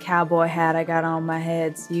give you this cowboy hat I got on my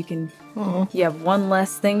head so you have one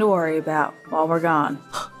less thing to worry about while we're gone.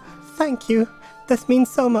 Thank you. This means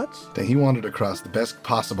so much. That he wanted across the best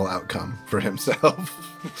possible outcome for himself.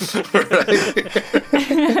 Right?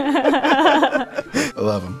 I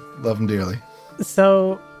love him dearly.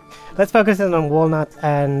 So, let's focus in on Walnut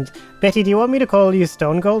and Betty. Do you want me to call you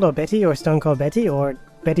Stone Cold or Betty or Stone Cold Betty or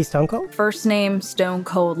Betty Stone Cold? First name Stone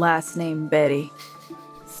Cold, last name Betty.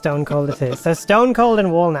 Stone Cold it is. So Stone Cold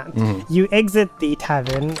and Walnut. You exit the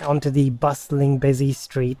tavern onto the bustling, busy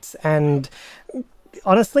streets, and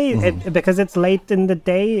honestly, because it's late in the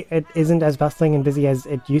day, it isn't as bustling and busy as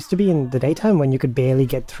it used to be in the daytime when you could barely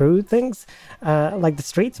get through things like the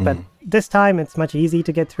streets. But this time it's much easier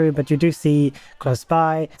to get through. But you do see close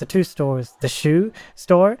by the two stores, the shoe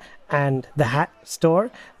store and the hat store,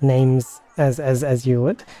 names as you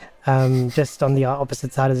would. Just on the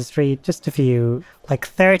opposite side of the street, just a few, like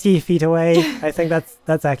 30 feet away. I think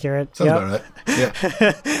that's accurate. Sounds Yep. about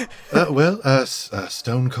right. Yeah.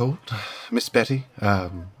 Stone Cold, Miss Betty.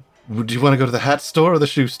 Would you want to go to the hat store or the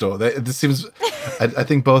shoe store? This seems. I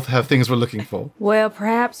think both have things we're looking for. Well,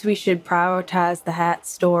 perhaps we should prioritize the hat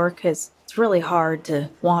store because it's really hard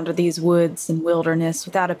to wander these woods and wilderness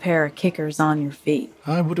without a pair of kickers on your feet.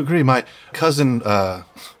 I would agree. My cousin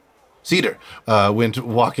Cedar went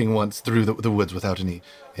walking once through the woods without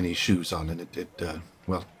any shoes on, and it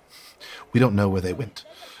well, we don't know where they went.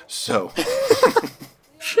 So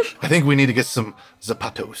I think we need to get some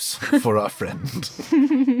zapatos for our friend.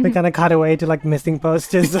 We kind of cut away to like missing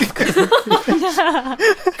posters.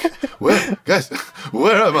 Where, guys,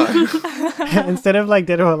 where am I? Instead of like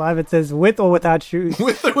Dead or Alive, it says with or without shoes.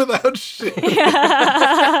 With or without shoes?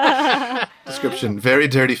 Description: very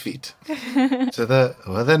dirty feet. To the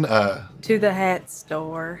To the hat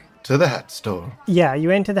store. to the hat store. Yeah,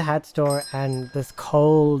 you enter the hat store and this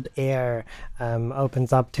cold air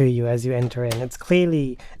opens up to you as you enter in. It's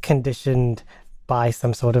clearly conditioned by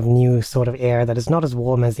some sort of new sort of air that is not as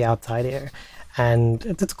warm as the outside air. And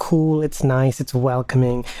it's cool, it's nice, it's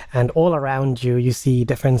welcoming, and all around you, you see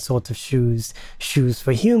different sorts of shoes. Shoes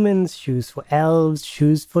for humans, shoes for elves,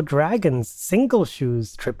 shoes for dragons, single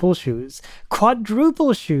shoes, triple shoes,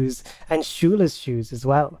 quadruple shoes, and shoeless shoes as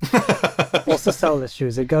well. Also soulless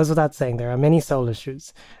shoes. It goes without saying, there are many soulless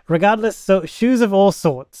shoes. Regardless, so shoes of all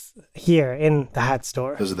sorts here in the hat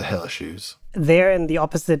store. Those are the hella shoes. There in the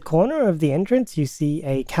opposite corner of the entrance, you see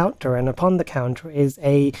a counter, and upon the counter is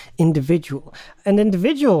a individual. An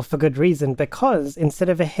individual for good reason, because instead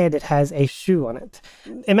of a head, it has a shoe on it.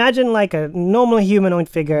 Imagine like a normal humanoid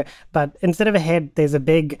figure, but instead of a head, there's a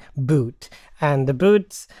big boot. And the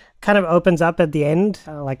boot kind of opens up at the end,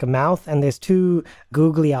 like a mouth, and there's two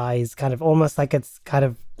googly eyes, kind of almost like it's kind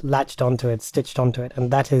of latched onto it, stitched onto it.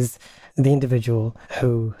 And that is the individual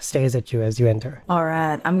who stares at you as you enter. All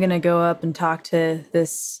right, I'm going to go up and talk to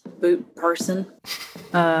this boot person.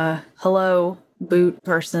 Hello, boot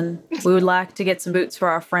person. We would like to get some boots for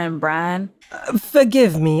our friend Brian.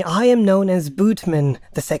 Forgive me, I am known as Bootman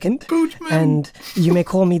the Second. Bootman. And you may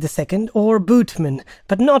call me the Second or Bootman,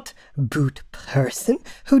 but not Boot Person.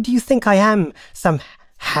 Who do you think I am? Some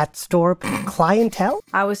hat store clientele?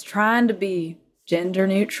 I was trying to be gender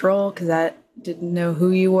neutral because I didn't know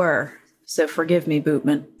who you were. So forgive me,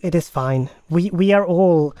 Bootman. It is fine. We are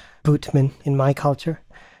all Bootmen in my culture.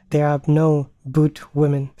 There are no boot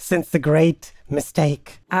women since the great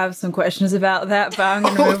mistake. I have some questions about that, but I'm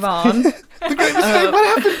going to move on. The great mistake,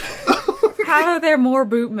 what happened? How are there more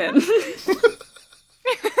bootmen?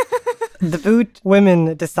 The boot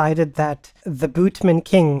women decided that the Bootman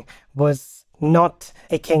king was not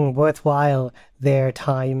a king worthwhile their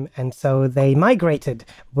time, and so they migrated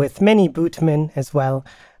with many bootmen as well,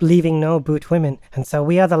 leaving no boot women. And so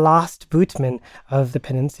we are the last bootmen of the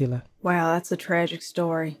peninsula. Wow, that's a tragic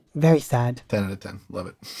story. Very sad. 10 out of 10. Love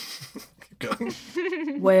it. Keep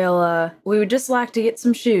going. Well, we would just like to get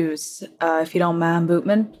some shoes, if you don't mind,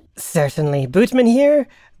 Bootman. Certainly. Bootman here,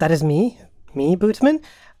 that is me, Bootman.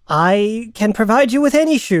 I can provide you with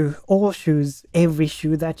any shoe, all shoes, every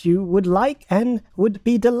shoe that you would like and would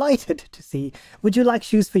be delighted to see. Would you like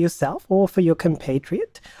shoes for yourself or for your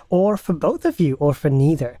compatriot, or for both of you, or for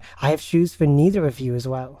neither? I have shoes for neither of you as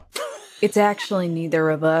well. It's actually neither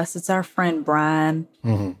of us. It's our friend Brian.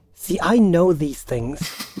 Mm-hmm. See, I know these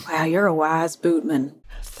things. Wow, you're a wise bootman.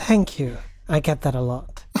 Thank you. I get that a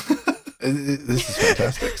lot. This is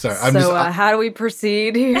fantastic. Sorry, How do we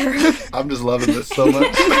proceed here? I'm just loving this so much.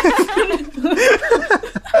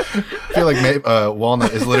 I feel like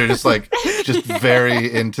Walnut is literally just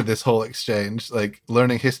very into this whole exchange, like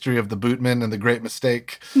learning history of the Bootman and the Great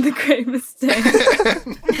Mistake. The Great Mistake.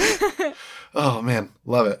 Oh man,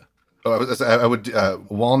 love it. I would.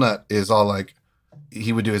 Walnut is all like,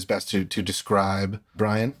 he would do his best to describe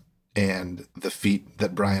Brian and the feat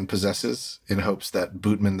that Brian possesses, in hopes that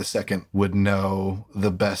Bootman II would know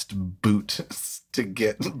the best boot to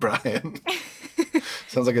get Brian.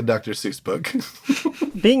 Sounds like a Dr. Seuss book.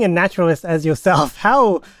 Being a naturalist as yourself,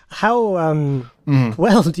 how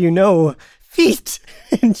well do you know feet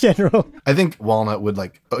in general? I think Walnut would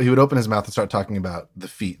he would open his mouth and start talking about the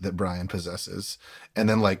feat that Brian possesses, and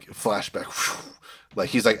then flashback,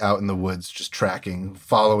 like he's out in the woods just tracking,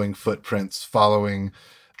 following footprints, following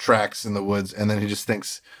tracks in the woods, and then he just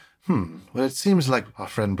thinks, well, it seems like our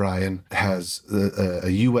friend Brian has a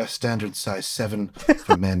U.S. standard size 7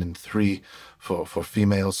 for men and 3 for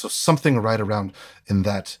females, so something right around in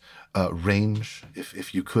that range,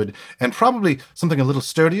 if you could, and probably something a little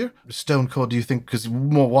sturdier. Stone cold, do you think, because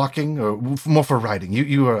more walking or more for riding?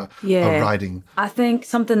 You are a riding. I think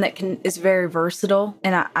something that is very versatile,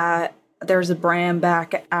 and I there's a brand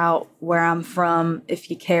back out where I'm from. If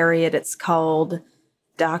you carry it, it's called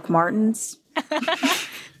Doc Martens.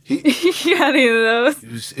 You got any of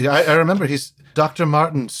those? I remember Dr.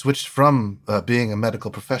 Martin switched from being a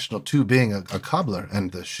medical professional to being a cobbler,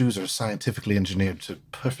 and the shoes are scientifically engineered to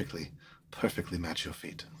perfectly match your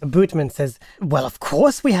feet. Bootman says, well, of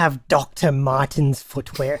course we have Dr. Martin's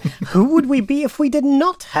footwear. Who would we be if we did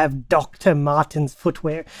not have Dr. Martin's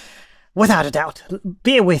footwear? Without a doubt.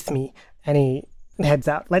 Bear with me. And he heads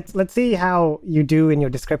out. Let's see how you do in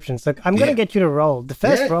your description. So I'm going to get you to roll the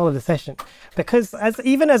first roll of the session, because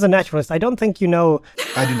even as a naturalist, I don't think you know.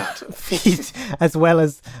 I do not. Feet as well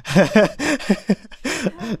as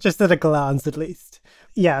just at a glance, at least.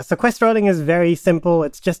 Yeah, so quest rolling is very simple.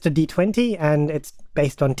 It's just a d20 and it's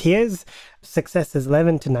based on tiers. Success is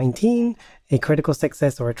 11 to 19. A critical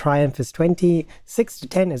success or a triumph is 20. 6 to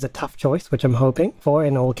 10 is a tough choice, which I'm hoping for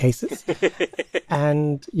in all cases.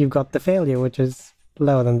 And you've got the failure, which is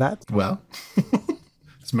lower than that. Well,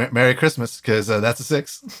 it's Merry Christmas, because that's a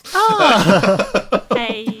 6.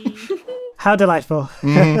 Hey. How delightful.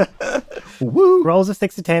 Woo! Rolls of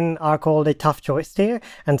 6 to 10 are called a tough choice tier.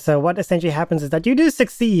 And so what essentially happens is that you do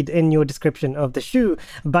succeed in your description of the shoe,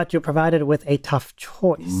 but you're provided with a tough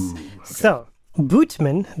choice. So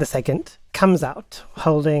Bootman II comes out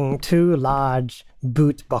holding 2 large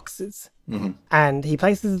boot boxes. And he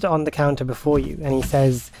places it on the counter before you and he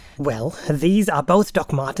says, well, these are both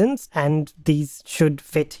Doc Martens and these should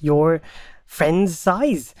fit your friend's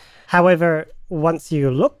size. However, once you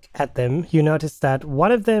look at them, you notice that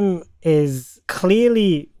one of them is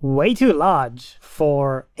clearly way too large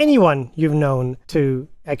for anyone you've known to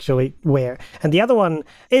actually wear. And the other one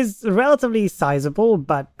is relatively sizable,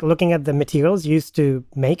 but looking at the materials used to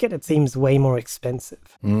make it, it seems way more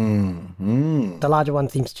expensive. The larger one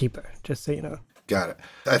seems cheaper, just so you know. Got it.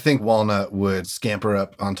 I think Walnut would scamper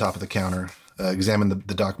up on top of the counter, examine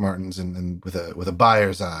the Doc Martens and with a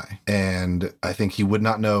buyer's eye. And I think he would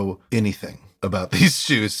not know anything about these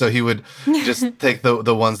shoes, so he would just take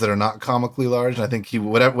the ones that are not comically large. And I think he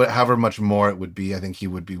would, however much more it would be, I think he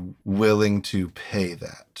would be willing to pay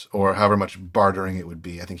that, or however much bartering it would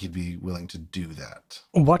be. I think he'd be willing to do that.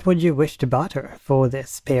 What would you wish to barter for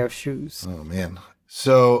this pair of shoes? Oh man.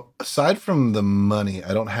 So aside from the money,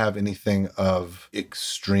 I don't have anything of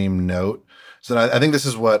extreme note. So I think this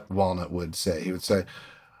is what Walnut would say. He would say,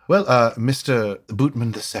 well, Mr.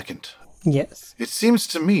 Bootman II, Yes. it seems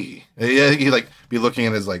to me, he'd like be looking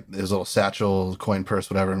at his little satchel, coin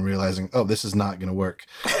purse, whatever, and realizing, oh, this is not going to work.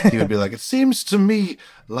 He would be like, it seems to me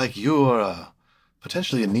like you're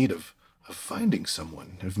potentially in need of finding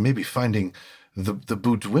someone, of maybe finding the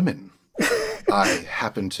boot women. I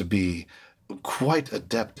happen to be quite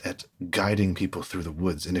adept at guiding people through the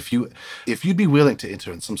woods, and if you'd be willing to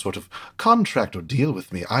enter in some sort of contract or deal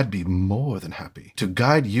with me, I'd be more than happy to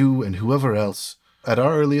guide you and whoever else at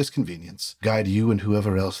our earliest convenience, guide you and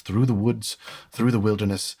whoever else through the woods, through the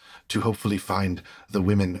wilderness, to hopefully find the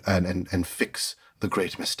women and fix the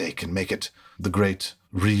great mistake and make it the great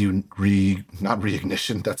not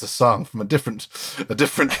reignition. That's a song from a different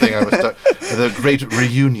thing. I was the great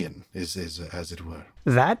reunion is as it were.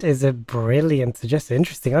 That is a brilliant suggestion.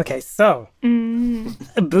 Interesting. Okay, so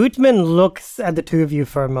Bootman looks at the two of you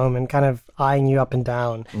for a moment, kind of eyeing you up and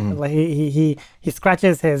down. Like he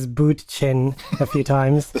scratches his boot chin a few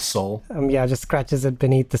times. The soul. Just scratches it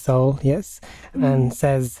beneath the sole, yes, and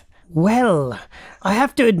says, well, I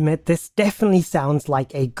have to admit this definitely sounds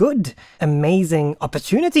like a good, amazing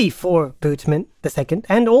opportunity for Bootman II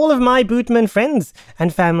and all of my Bootman friends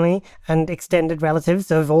and family and extended relatives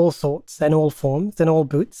of all sorts and all forms and all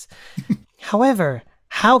boots. However,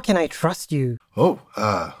 how can I trust you?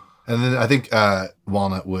 And then I think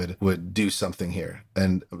Walnut would do something here.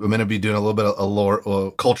 And I'm going to be doing a little bit of a lore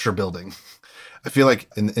or culture building. I feel like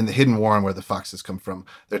in the Hidden Warren where the foxes come from,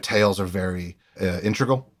 their tails are very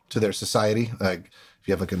integral to their society. Like if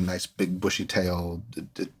you have like a nice big bushy tail,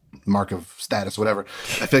 mark of status, whatever,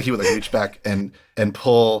 I feel like he would like reach back and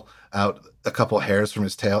pull out a couple hairs from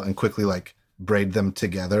his tail and quickly like braid them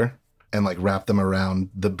together and like wrap them around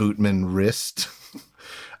the Bootman wrist.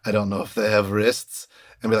 I don't know if they have wrists.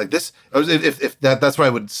 And be like, this, if that's where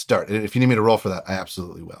I would start. If you need me to roll for that, I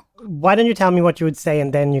absolutely will. Why don't you tell me what you would say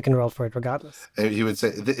and then you can roll for it regardless? He would say,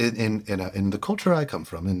 in the culture I come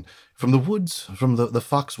from, and from the woods, from the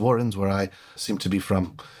Fox Warrens where I seem to be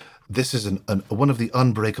from, this is one of the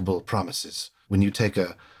unbreakable promises. When you take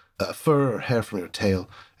a fur or hair from your tail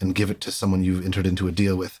and give it to someone you've entered into a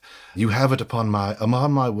deal with, you have it upon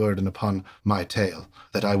my word and upon my tail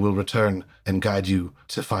that I will return and guide you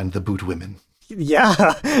to find the boot women.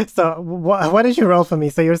 Yeah. So what did you roll for me?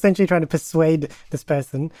 So you're essentially trying to persuade this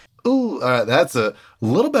person. Ooh, that's a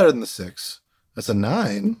little better than the 6. That's a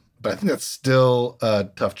 9, but I think that's still a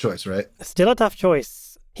tough choice, right? Still a tough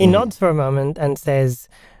choice. He nods for a moment and says,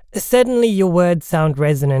 certainly your words sound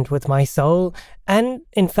resonant with my soul, and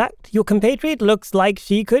in fact, your compatriot looks like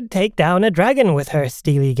she could take down a dragon with her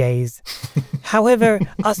steely gaze. However,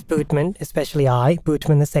 us Bootmen, especially I,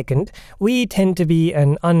 Bootman II, we tend to be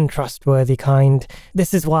an untrustworthy kind.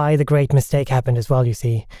 This is why the great mistake happened as well, you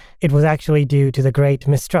see. It was actually due to the great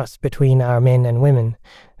mistrust between our men and women.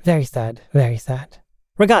 Very sad, very sad.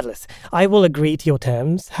 Regardless, I will agree to your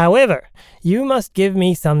terms. However, you must give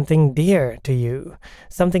me something dear to you,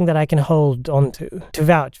 something that I can hold onto, to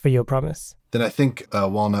vouch for your promise. Then I think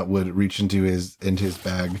Walnut would reach into his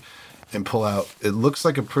bag and pull out, it looks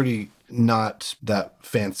like a pretty, not that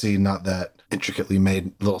fancy, not that intricately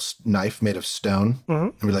made little knife made of stone.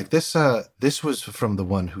 And be like, this was from the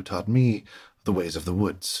one who taught me the ways of the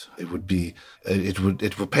woods. It would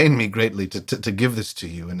pain me greatly to give this to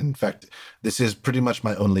you. And in fact, this is pretty much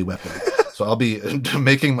my only weapon. So I'll be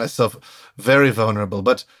making myself very vulnerable.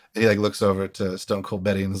 But he like looks over to Stone Cold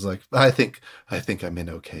Betty and is like, I think I'm in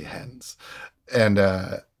okay hands. And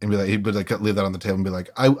be like, he would like leave that on the table and be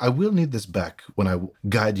like, I will need this back when I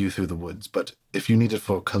guide you through the woods, but if you need it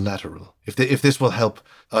for collateral, if this will help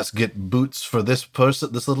us get boots for this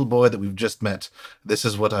person, this little boy that we've just met, this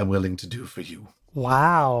is what I'm willing to do for you.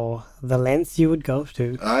 Wow, the lengths you would go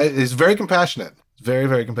to. He's very compassionate. Very,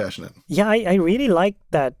 very compassionate. Yeah, I really like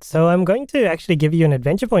that. So I'm going to actually give you an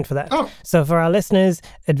adventure point for that. Oh. So for our listeners,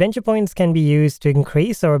 adventure points can be used to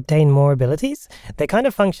increase or obtain more abilities. They kind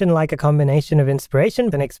of function like a combination of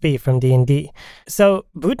inspiration and XP from D&D. So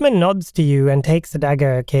Bootman nods to you and takes the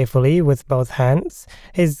dagger carefully with both hands.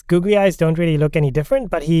 His googly eyes don't really look any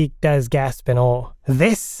different, but he does gasp in awe.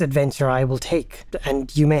 This adventure I will take,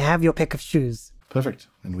 and you may have your pick of shoes. Perfect.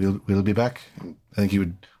 And we'll be back. And I think he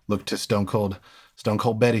would look to Stone Cold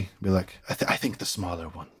Betty, be like, I think the smaller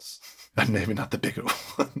ones, and maybe not the bigger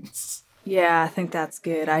ones. Yeah, I think that's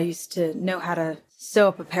good. I used to know how to sew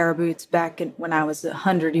up a pair of boots back when I was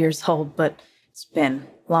 100 years old, but it's been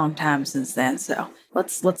a long time since then. So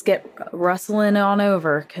let's get rustling on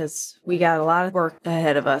over, because we got a lot of work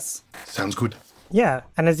ahead of us. Sounds good. Yeah,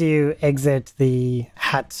 and as you exit the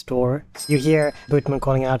hat store, you hear Bootman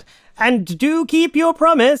calling out, "And do keep your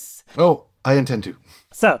promise!" Oh, I intend to.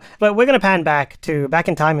 So, but we're going to pan back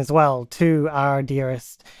in time as well, to our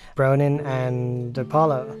dearest Bronin and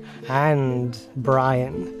Apollo and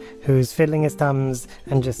Brian, who's fiddling his thumbs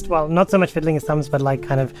and just, well, not so much fiddling his thumbs, but like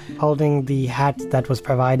kind of holding the hat that was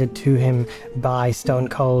provided to him by Stone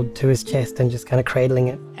Cold to his chest and just kind of cradling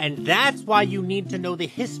it. And that's why you need to know the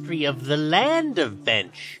history of the land of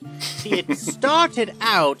Bench. See, it started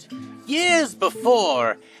out years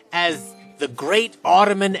before as the Great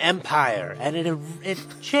Ottoman Empire, and it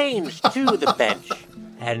changed to the Bench.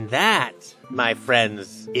 And that, my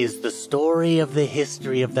friends, is the story of the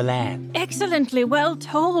history of the land. Excellently well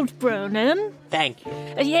told, Bronin. Thank you.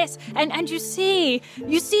 Yes, and you see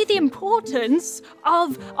the importance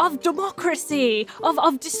of democracy,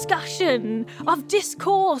 of discussion, of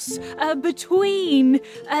discourse between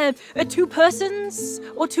two persons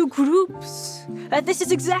or two groups. This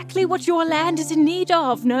is exactly what your land is in need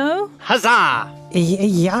of, no? Huzzah!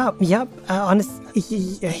 Yep.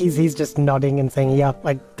 He's just nodding and saying yep.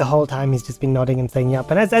 Like the whole time he's just been nodding and saying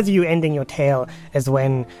yep. And as you ending your tale is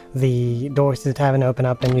when the doors to the tavern open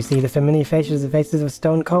up and you see the familiar faces of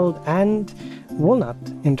Stone Cold and Walnut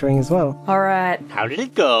entering as well. All right. How did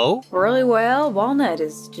it go? Really well. Walnut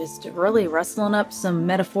is just really rustling up some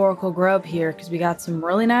metaphorical grub here, because we got some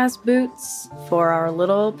really nice boots for our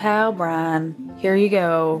little pal Brian. Here you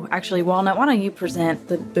go. Actually, Walnut, why don't you present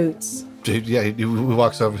the boots? Yeah, he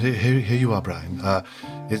walks over. Here you are, Brian.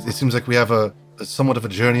 It seems like we have a somewhat of a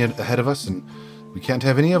journey ahead of us, and we can't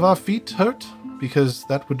have any of our feet hurt, because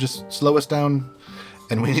that would just slow us down,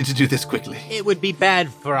 and we need to do this quickly. It would be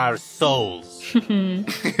bad for our souls.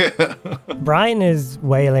 Brian is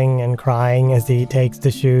wailing and crying as he takes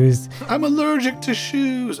the shoes. I'm allergic to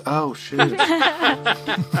shoes. Oh, shit.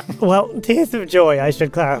 Well, tears of joy, I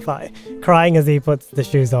should clarify. Crying as he puts the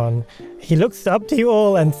shoes on. He looks up to you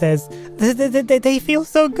all and says, they feel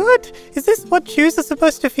so good. Is this what shoes are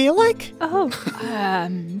supposed to feel like? Oh,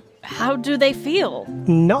 how do they feel?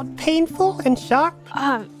 Not painful and sharp?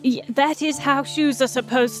 That is how shoes are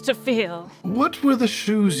supposed to feel. What were the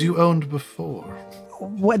shoes you owned before?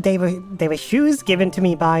 What, they were shoes given to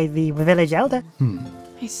me by the village elder.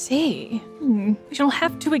 I see. We shall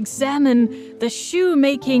have to examine the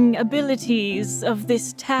shoemaking abilities of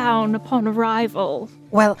this town upon arrival.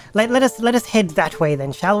 Well, let us head that way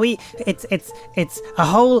then, shall we? It's a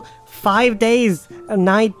whole 5 days, a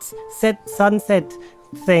night, sunset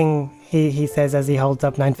thing, he says as he holds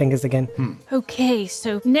up 9 fingers again. Okay,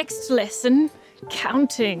 so next lesson,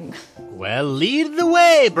 counting. Well, lead the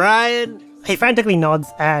way, Brian. He frantically nods,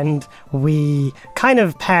 and we kind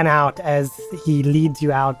of pan out as he leads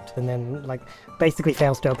you out, and then, like, basically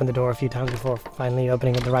fails to open the door a few times before finally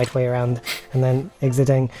opening it the right way around, and then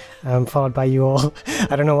exiting, followed by you all.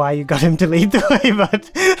 I don't know why you got him to lead the way,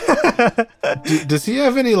 but... Does he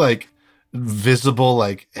have any, like, visible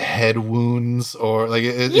like head wounds, or like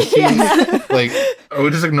it seems like, are we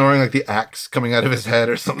just ignoring like the axe coming out of his head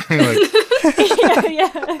or something? Like,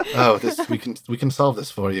 oh, this we can solve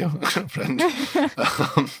this for you, friend.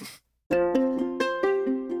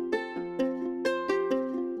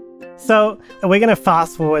 So we're going to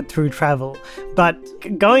fast forward through travel, but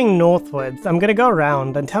going northwards, I'm going to go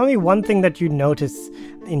around and tell me one thing that you notice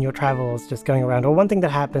in your travels just going around, or one thing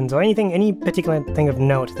that happens, or any particular thing of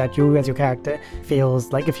note that you as your character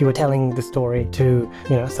feels like if you were telling the story to,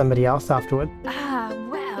 somebody else afterward.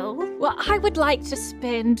 Well, I would like to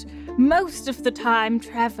spend most of the time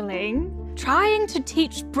traveling trying to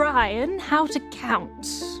teach Brian how to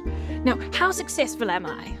count. Now, how successful am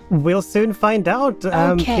I? We'll soon find out.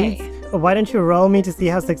 Okay. Please, why don't you roll me to see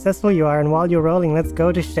how successful you are, and while you're rolling, let's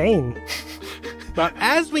go to Shane. But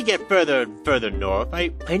as we get further and further north, I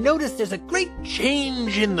notice there's a great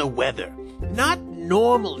change in the weather. Not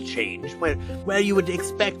normal change, where you would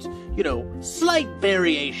expect, slight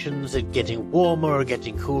variations in getting warmer or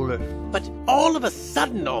getting cooler. But all of a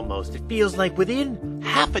sudden, almost, it feels like within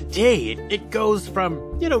half a day, it goes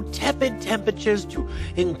from, tepid temperatures to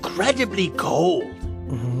incredibly cold.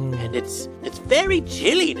 Mm-hmm. And it's very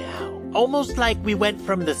chilly now. Almost like we went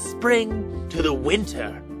from the spring to the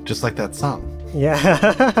winter. Just like that song.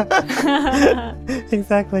 Yeah.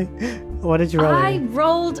 Exactly. What did you roll? I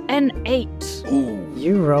rolled an 8. Ooh.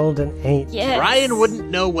 You rolled an 8. Yes. Brian wouldn't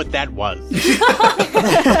know what that was.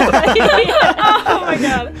 Oh my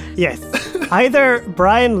god. Yes. Either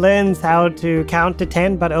Brian learns how to count to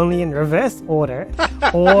 10, but only in reverse order,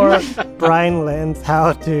 or Brian learns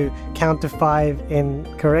how to count to 5 in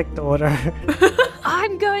correct order.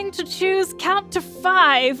 I'm going to choose count to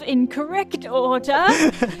 5 in correct order.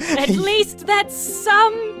 At least that's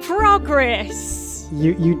some progress.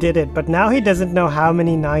 You did it, but now he doesn't know how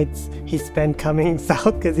many nights he spent coming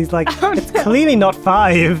south, because he's like, it's clearly not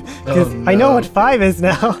 5, because I know what 5 is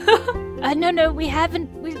now. No, we haven't.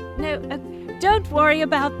 Don't worry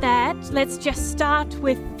about that. Let's just start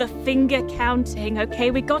with the finger counting,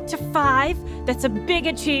 okay? We got to 5. That's a big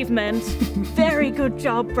achievement. Very good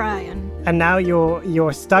job, Brian. And now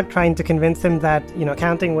you're stuck trying to convince him that,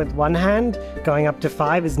 counting with one hand, going up to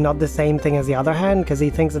 5 is not the same thing as the other hand, because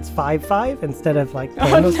he thinks it's 5-5 instead of like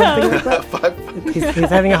 10 or something like that. 5. He's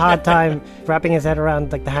having a hard time wrapping his head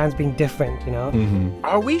around like the hands being different, Mm-hmm.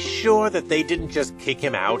 Are we sure that they didn't just kick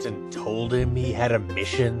him out and told him he had a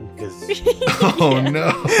mission? Because Oh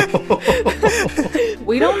no.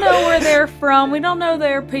 We don't know where they're from. We don't know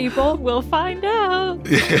their people. We'll find out.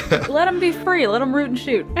 Yeah. Let them be free. Let them root and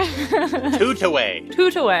shoot. toot away.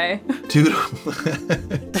 Toot away.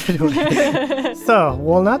 So,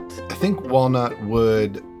 Walnut? I think Walnut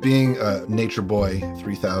would, being a nature boy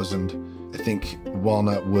 3000, I think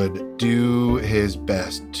Walnut would do his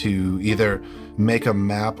best to either make a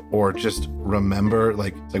map or just remember,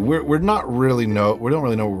 like we don't really know where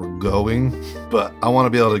we're going, but I want to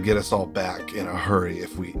be able to get us all back in a hurry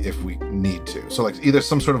if we need to. So like either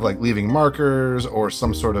some sort of like leaving markers, or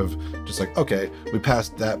some sort of just like, okay, we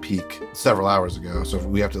passed that peak several hours ago, so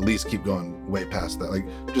we have to at least keep going way past that. Like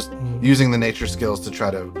just using the nature skills to try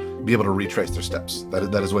to be able to retrace their steps.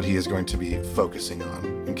 That is what he is going to be focusing on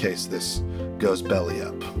in case this goes belly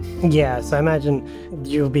up. Yeah, so I imagine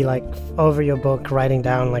you'll be like over your book writing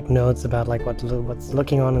down like notes about like what's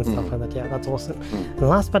looking on and stuff like that. Yeah, that's awesome. And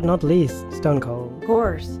last but not least, Stone Cold. Of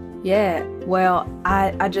course. Yeah. Well,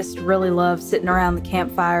 I just really love sitting around the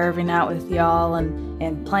campfire every night with y'all and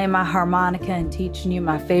playing my harmonica and teaching you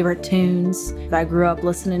my favorite tunes that I grew up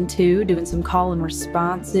listening to, doing some call and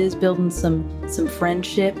responses, building some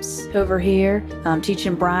friendships over here,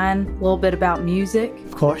 teaching Brian a little bit about music.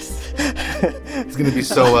 Of course. He's going to be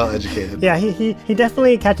so well educated. Yeah, he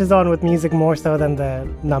definitely catches on with music more so than the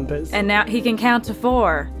numbers. And now he can count to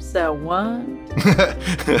 4. So 1.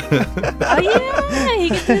 Oh yeah, he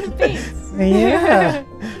can do the beats. Yeah.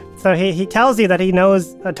 So he tells you that he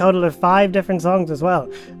knows a total of 5 different songs as well.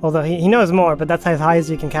 Although he knows more, but that's as high as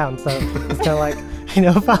you can count. So it's kind of like, I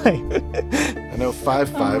know 5. I know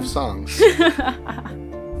 5 songs.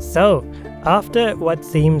 So, after what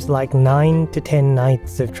seems like 9 to 10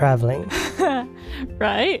 nights of traveling,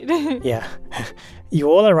 Right? yeah,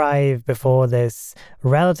 you all arrive before this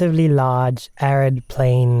relatively large, arid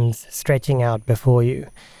plains stretching out before you.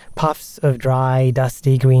 puffs of dry,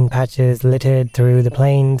 dusty green patches littered through the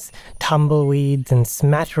plains, tumbleweeds and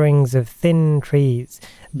smatterings of thin trees,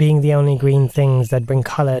 being the only green things that bring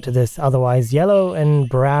color to this otherwise yellow and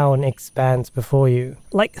brown expanse before you.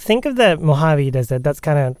 Like, think of the Mojave Desert. That's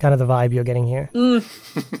kind of the vibe you're getting here.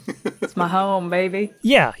 It's my home, baby.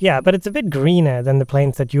 Yeah, but it's a bit greener than the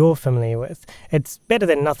plains that you're familiar with. It's better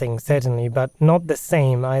than nothing, certainly, but not the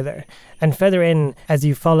same either. And further in, as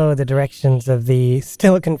you follow the directions of the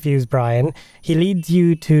still confused Brian, he leads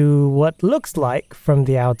you to what looks like, from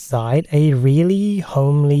the outside, a really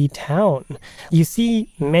homely town. You see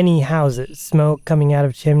many houses, smoke coming out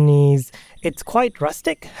of chimneys. It's quite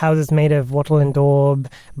rustic, houses made of wattle and daub,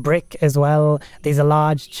 brick as well. There's a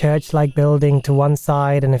large church-like building to one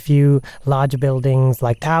side and a few larger buildings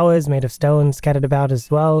like towers made of stone scattered about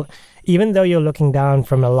as well. Even though you're looking down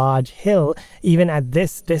from a large hill, even at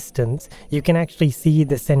this distance, you can actually see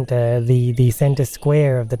the center, the center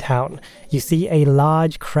square of the town. You see a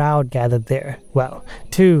large crowd gathered there. Well,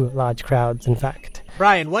 2 large crowds, in fact.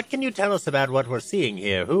 Brian, what can you tell us about what we're seeing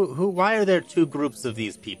here? Why are there 2 groups of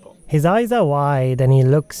these people? His eyes are wide, and he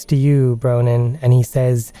looks to you, Bronin, and he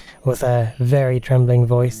says, with a very trembling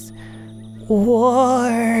voice,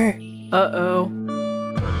 "War!" Uh-oh.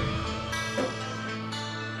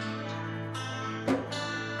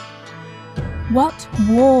 What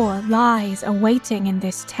war lies awaiting in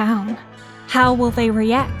this town? How will they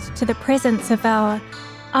react to the presence of our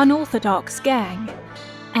unorthodox gang?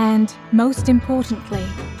 And most importantly,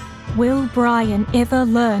 will Brian ever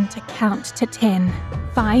learn to count to 10?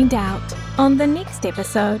 Find out on the next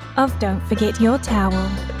episode of Don't Forget Your Towel.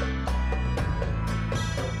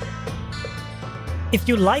 If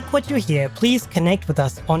you like what you hear, please connect with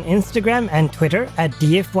us on Instagram and Twitter at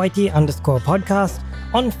DFYT_podcast,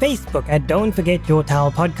 on Facebook at Don't Forget Your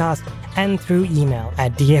Towel Podcast, and through email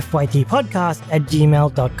at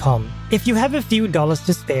dfytpodcast@gmail.com. If you have a few dollars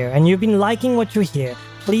to spare and you've been liking what you hear,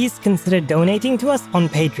 please consider donating to us on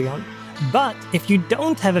Patreon. But if you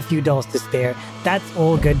don't have a few dollars to spare, that's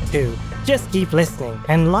all good too. Just keep listening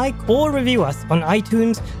and like or review us on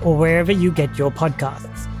iTunes or wherever you get your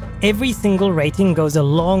podcasts. Every single rating goes a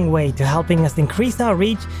long way to helping us increase our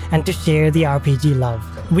reach and to share the RPG love.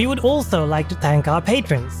 We would also like to thank our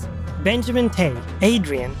patrons: Benjamin Tay,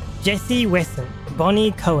 Adrian, Jesse Wesson,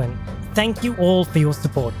 Bonnie Cohen. Thank you all for your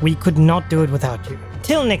support. We could not do it without you.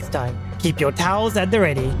 Till next time, keep your towels at the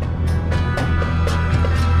ready.